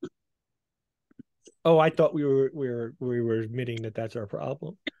 Oh, I thought we were admitting that that's our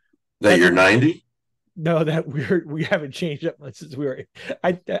problem. That you're 90? No, that we haven't changed that much since we were.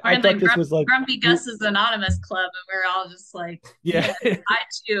 I thought this was like Grumpy Gus's Anonymous Club, and we're all just like, yeah. I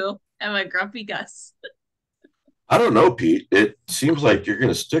too am a Grumpy Gus. I don't know, Pete. It seems like you're going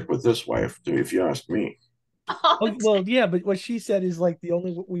to stick with this wife, if you ask me. Oh, well, yeah, but what she said is like the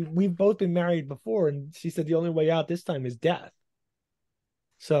only we've both been married before, and she said the only way out this time is death.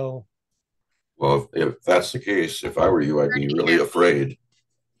 So, Well, if that's the case, if I were you, I'd be really afraid.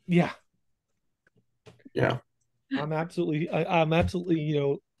 Yeah. Yeah. I'm absolutely, terrified.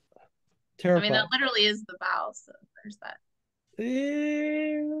 I mean, that literally is the vow, so there's that.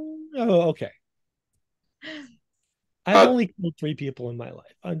 Oh, okay. I've only killed 3 people in my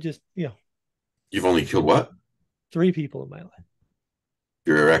life. I'm just, You've only killed what? 3 people in my life.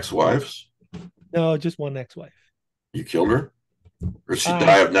 Your ex-wives? No, just one ex-wife. You killed her? Or she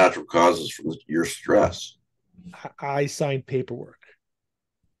die of natural causes from your stress? I signed paperwork.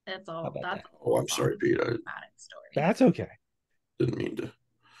 That's all. That's Oh, I'm sorry, Pete. That's okay. Didn't mean to.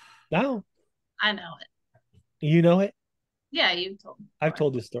 No. I know it. You know it? Yeah, you've told me. I've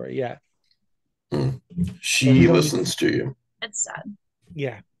told this story, yeah. She listens to you. It's sad.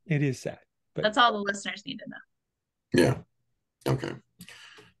 Yeah, it is sad. But that's all the listeners need to know. Yeah. Okay.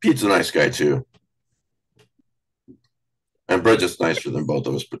 Pete's a nice guy, too. And Bridgette's nicer than both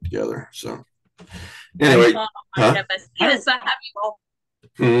of us put together. So, anyway. I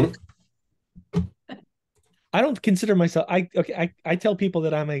don't consider myself. I tell people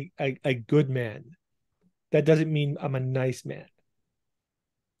that I'm a good man. That doesn't mean I'm a nice man.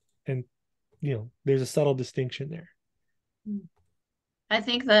 And there's a subtle distinction there. I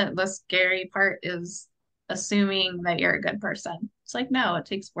think that the scary part is assuming that you're a good person. It's like, no, it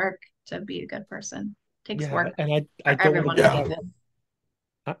takes work to be a good person. It takes work. And I don't want to.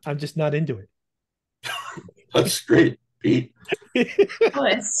 I'm just not into it. That's great, Pete.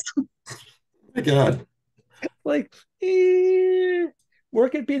 Nice. Oh my God. Like,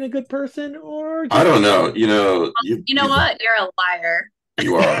 work at being a good person, or I don't know. You know what? You're a liar.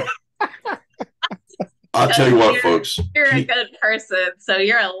 You are. I'll tell you what, folks. You're a good person, so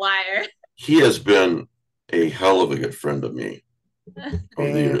you're a liar. He has been a hell of a good friend of me.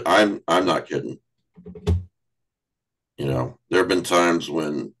 I'm not kidding. There have been times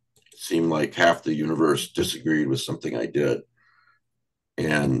when it seemed like half the universe disagreed with something I did.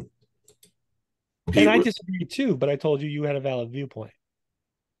 And I disagree too, but I told you had a valid viewpoint.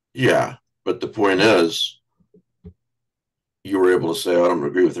 Yeah, but the point is, you were able to say, I don't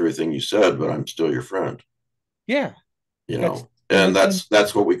agree with everything you said, but I'm still your friend. Yeah. And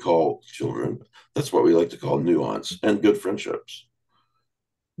that's what we call children. That's what we like to call nuance and good friendships.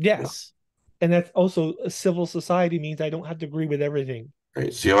 Yes. And that's also a civil society means I don't have to agree with everything.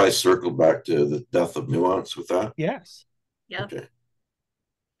 Right. See how I circled back to the death of nuance with that? Yes. Yep. Okay.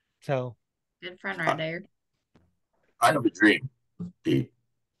 So. Good friend right there. I have a dream, Pete.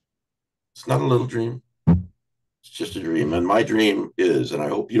 It's not a little dream. It's just a dream. And my dream is, and I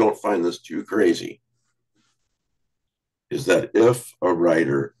hope you don't find this too crazy, is that if a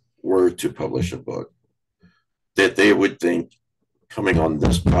writer were to publish a book, that they would think coming on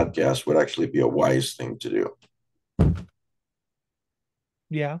this podcast would actually be a wise thing to do.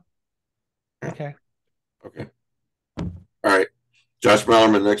 Yeah. Okay. All right. Josh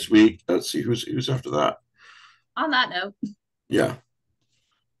Mallerman next week. Let's see who's after that. On that note. Yeah.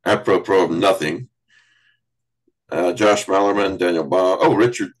 Apropos of nothing. Josh Mallerman, Daniel Baum. Oh,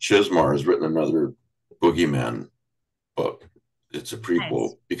 Richard Chismar has written another Boogeyman book. It's a prequel,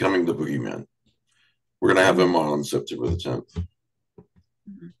 nice. Becoming the Boogeyman. We're going to have him on September the 10th.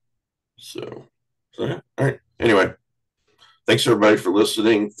 Mm-hmm. So yeah. All right. Anyway, thanks everybody for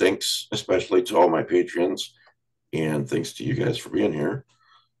listening. Thanks especially to all my patrons. And thanks to you guys for being here.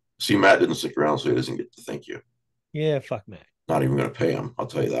 See, Matt didn't stick around, so he doesn't get to thank you. Yeah, fuck Matt. Not even going to pay him. I'll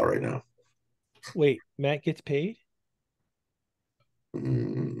tell you that right now. Wait, Matt gets paid?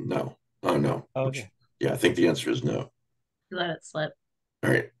 No. Oh, no. Okay. Yeah, I think the answer is no. Let it slip. All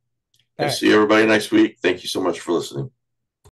right. See everybody next week. Thank you so much for listening.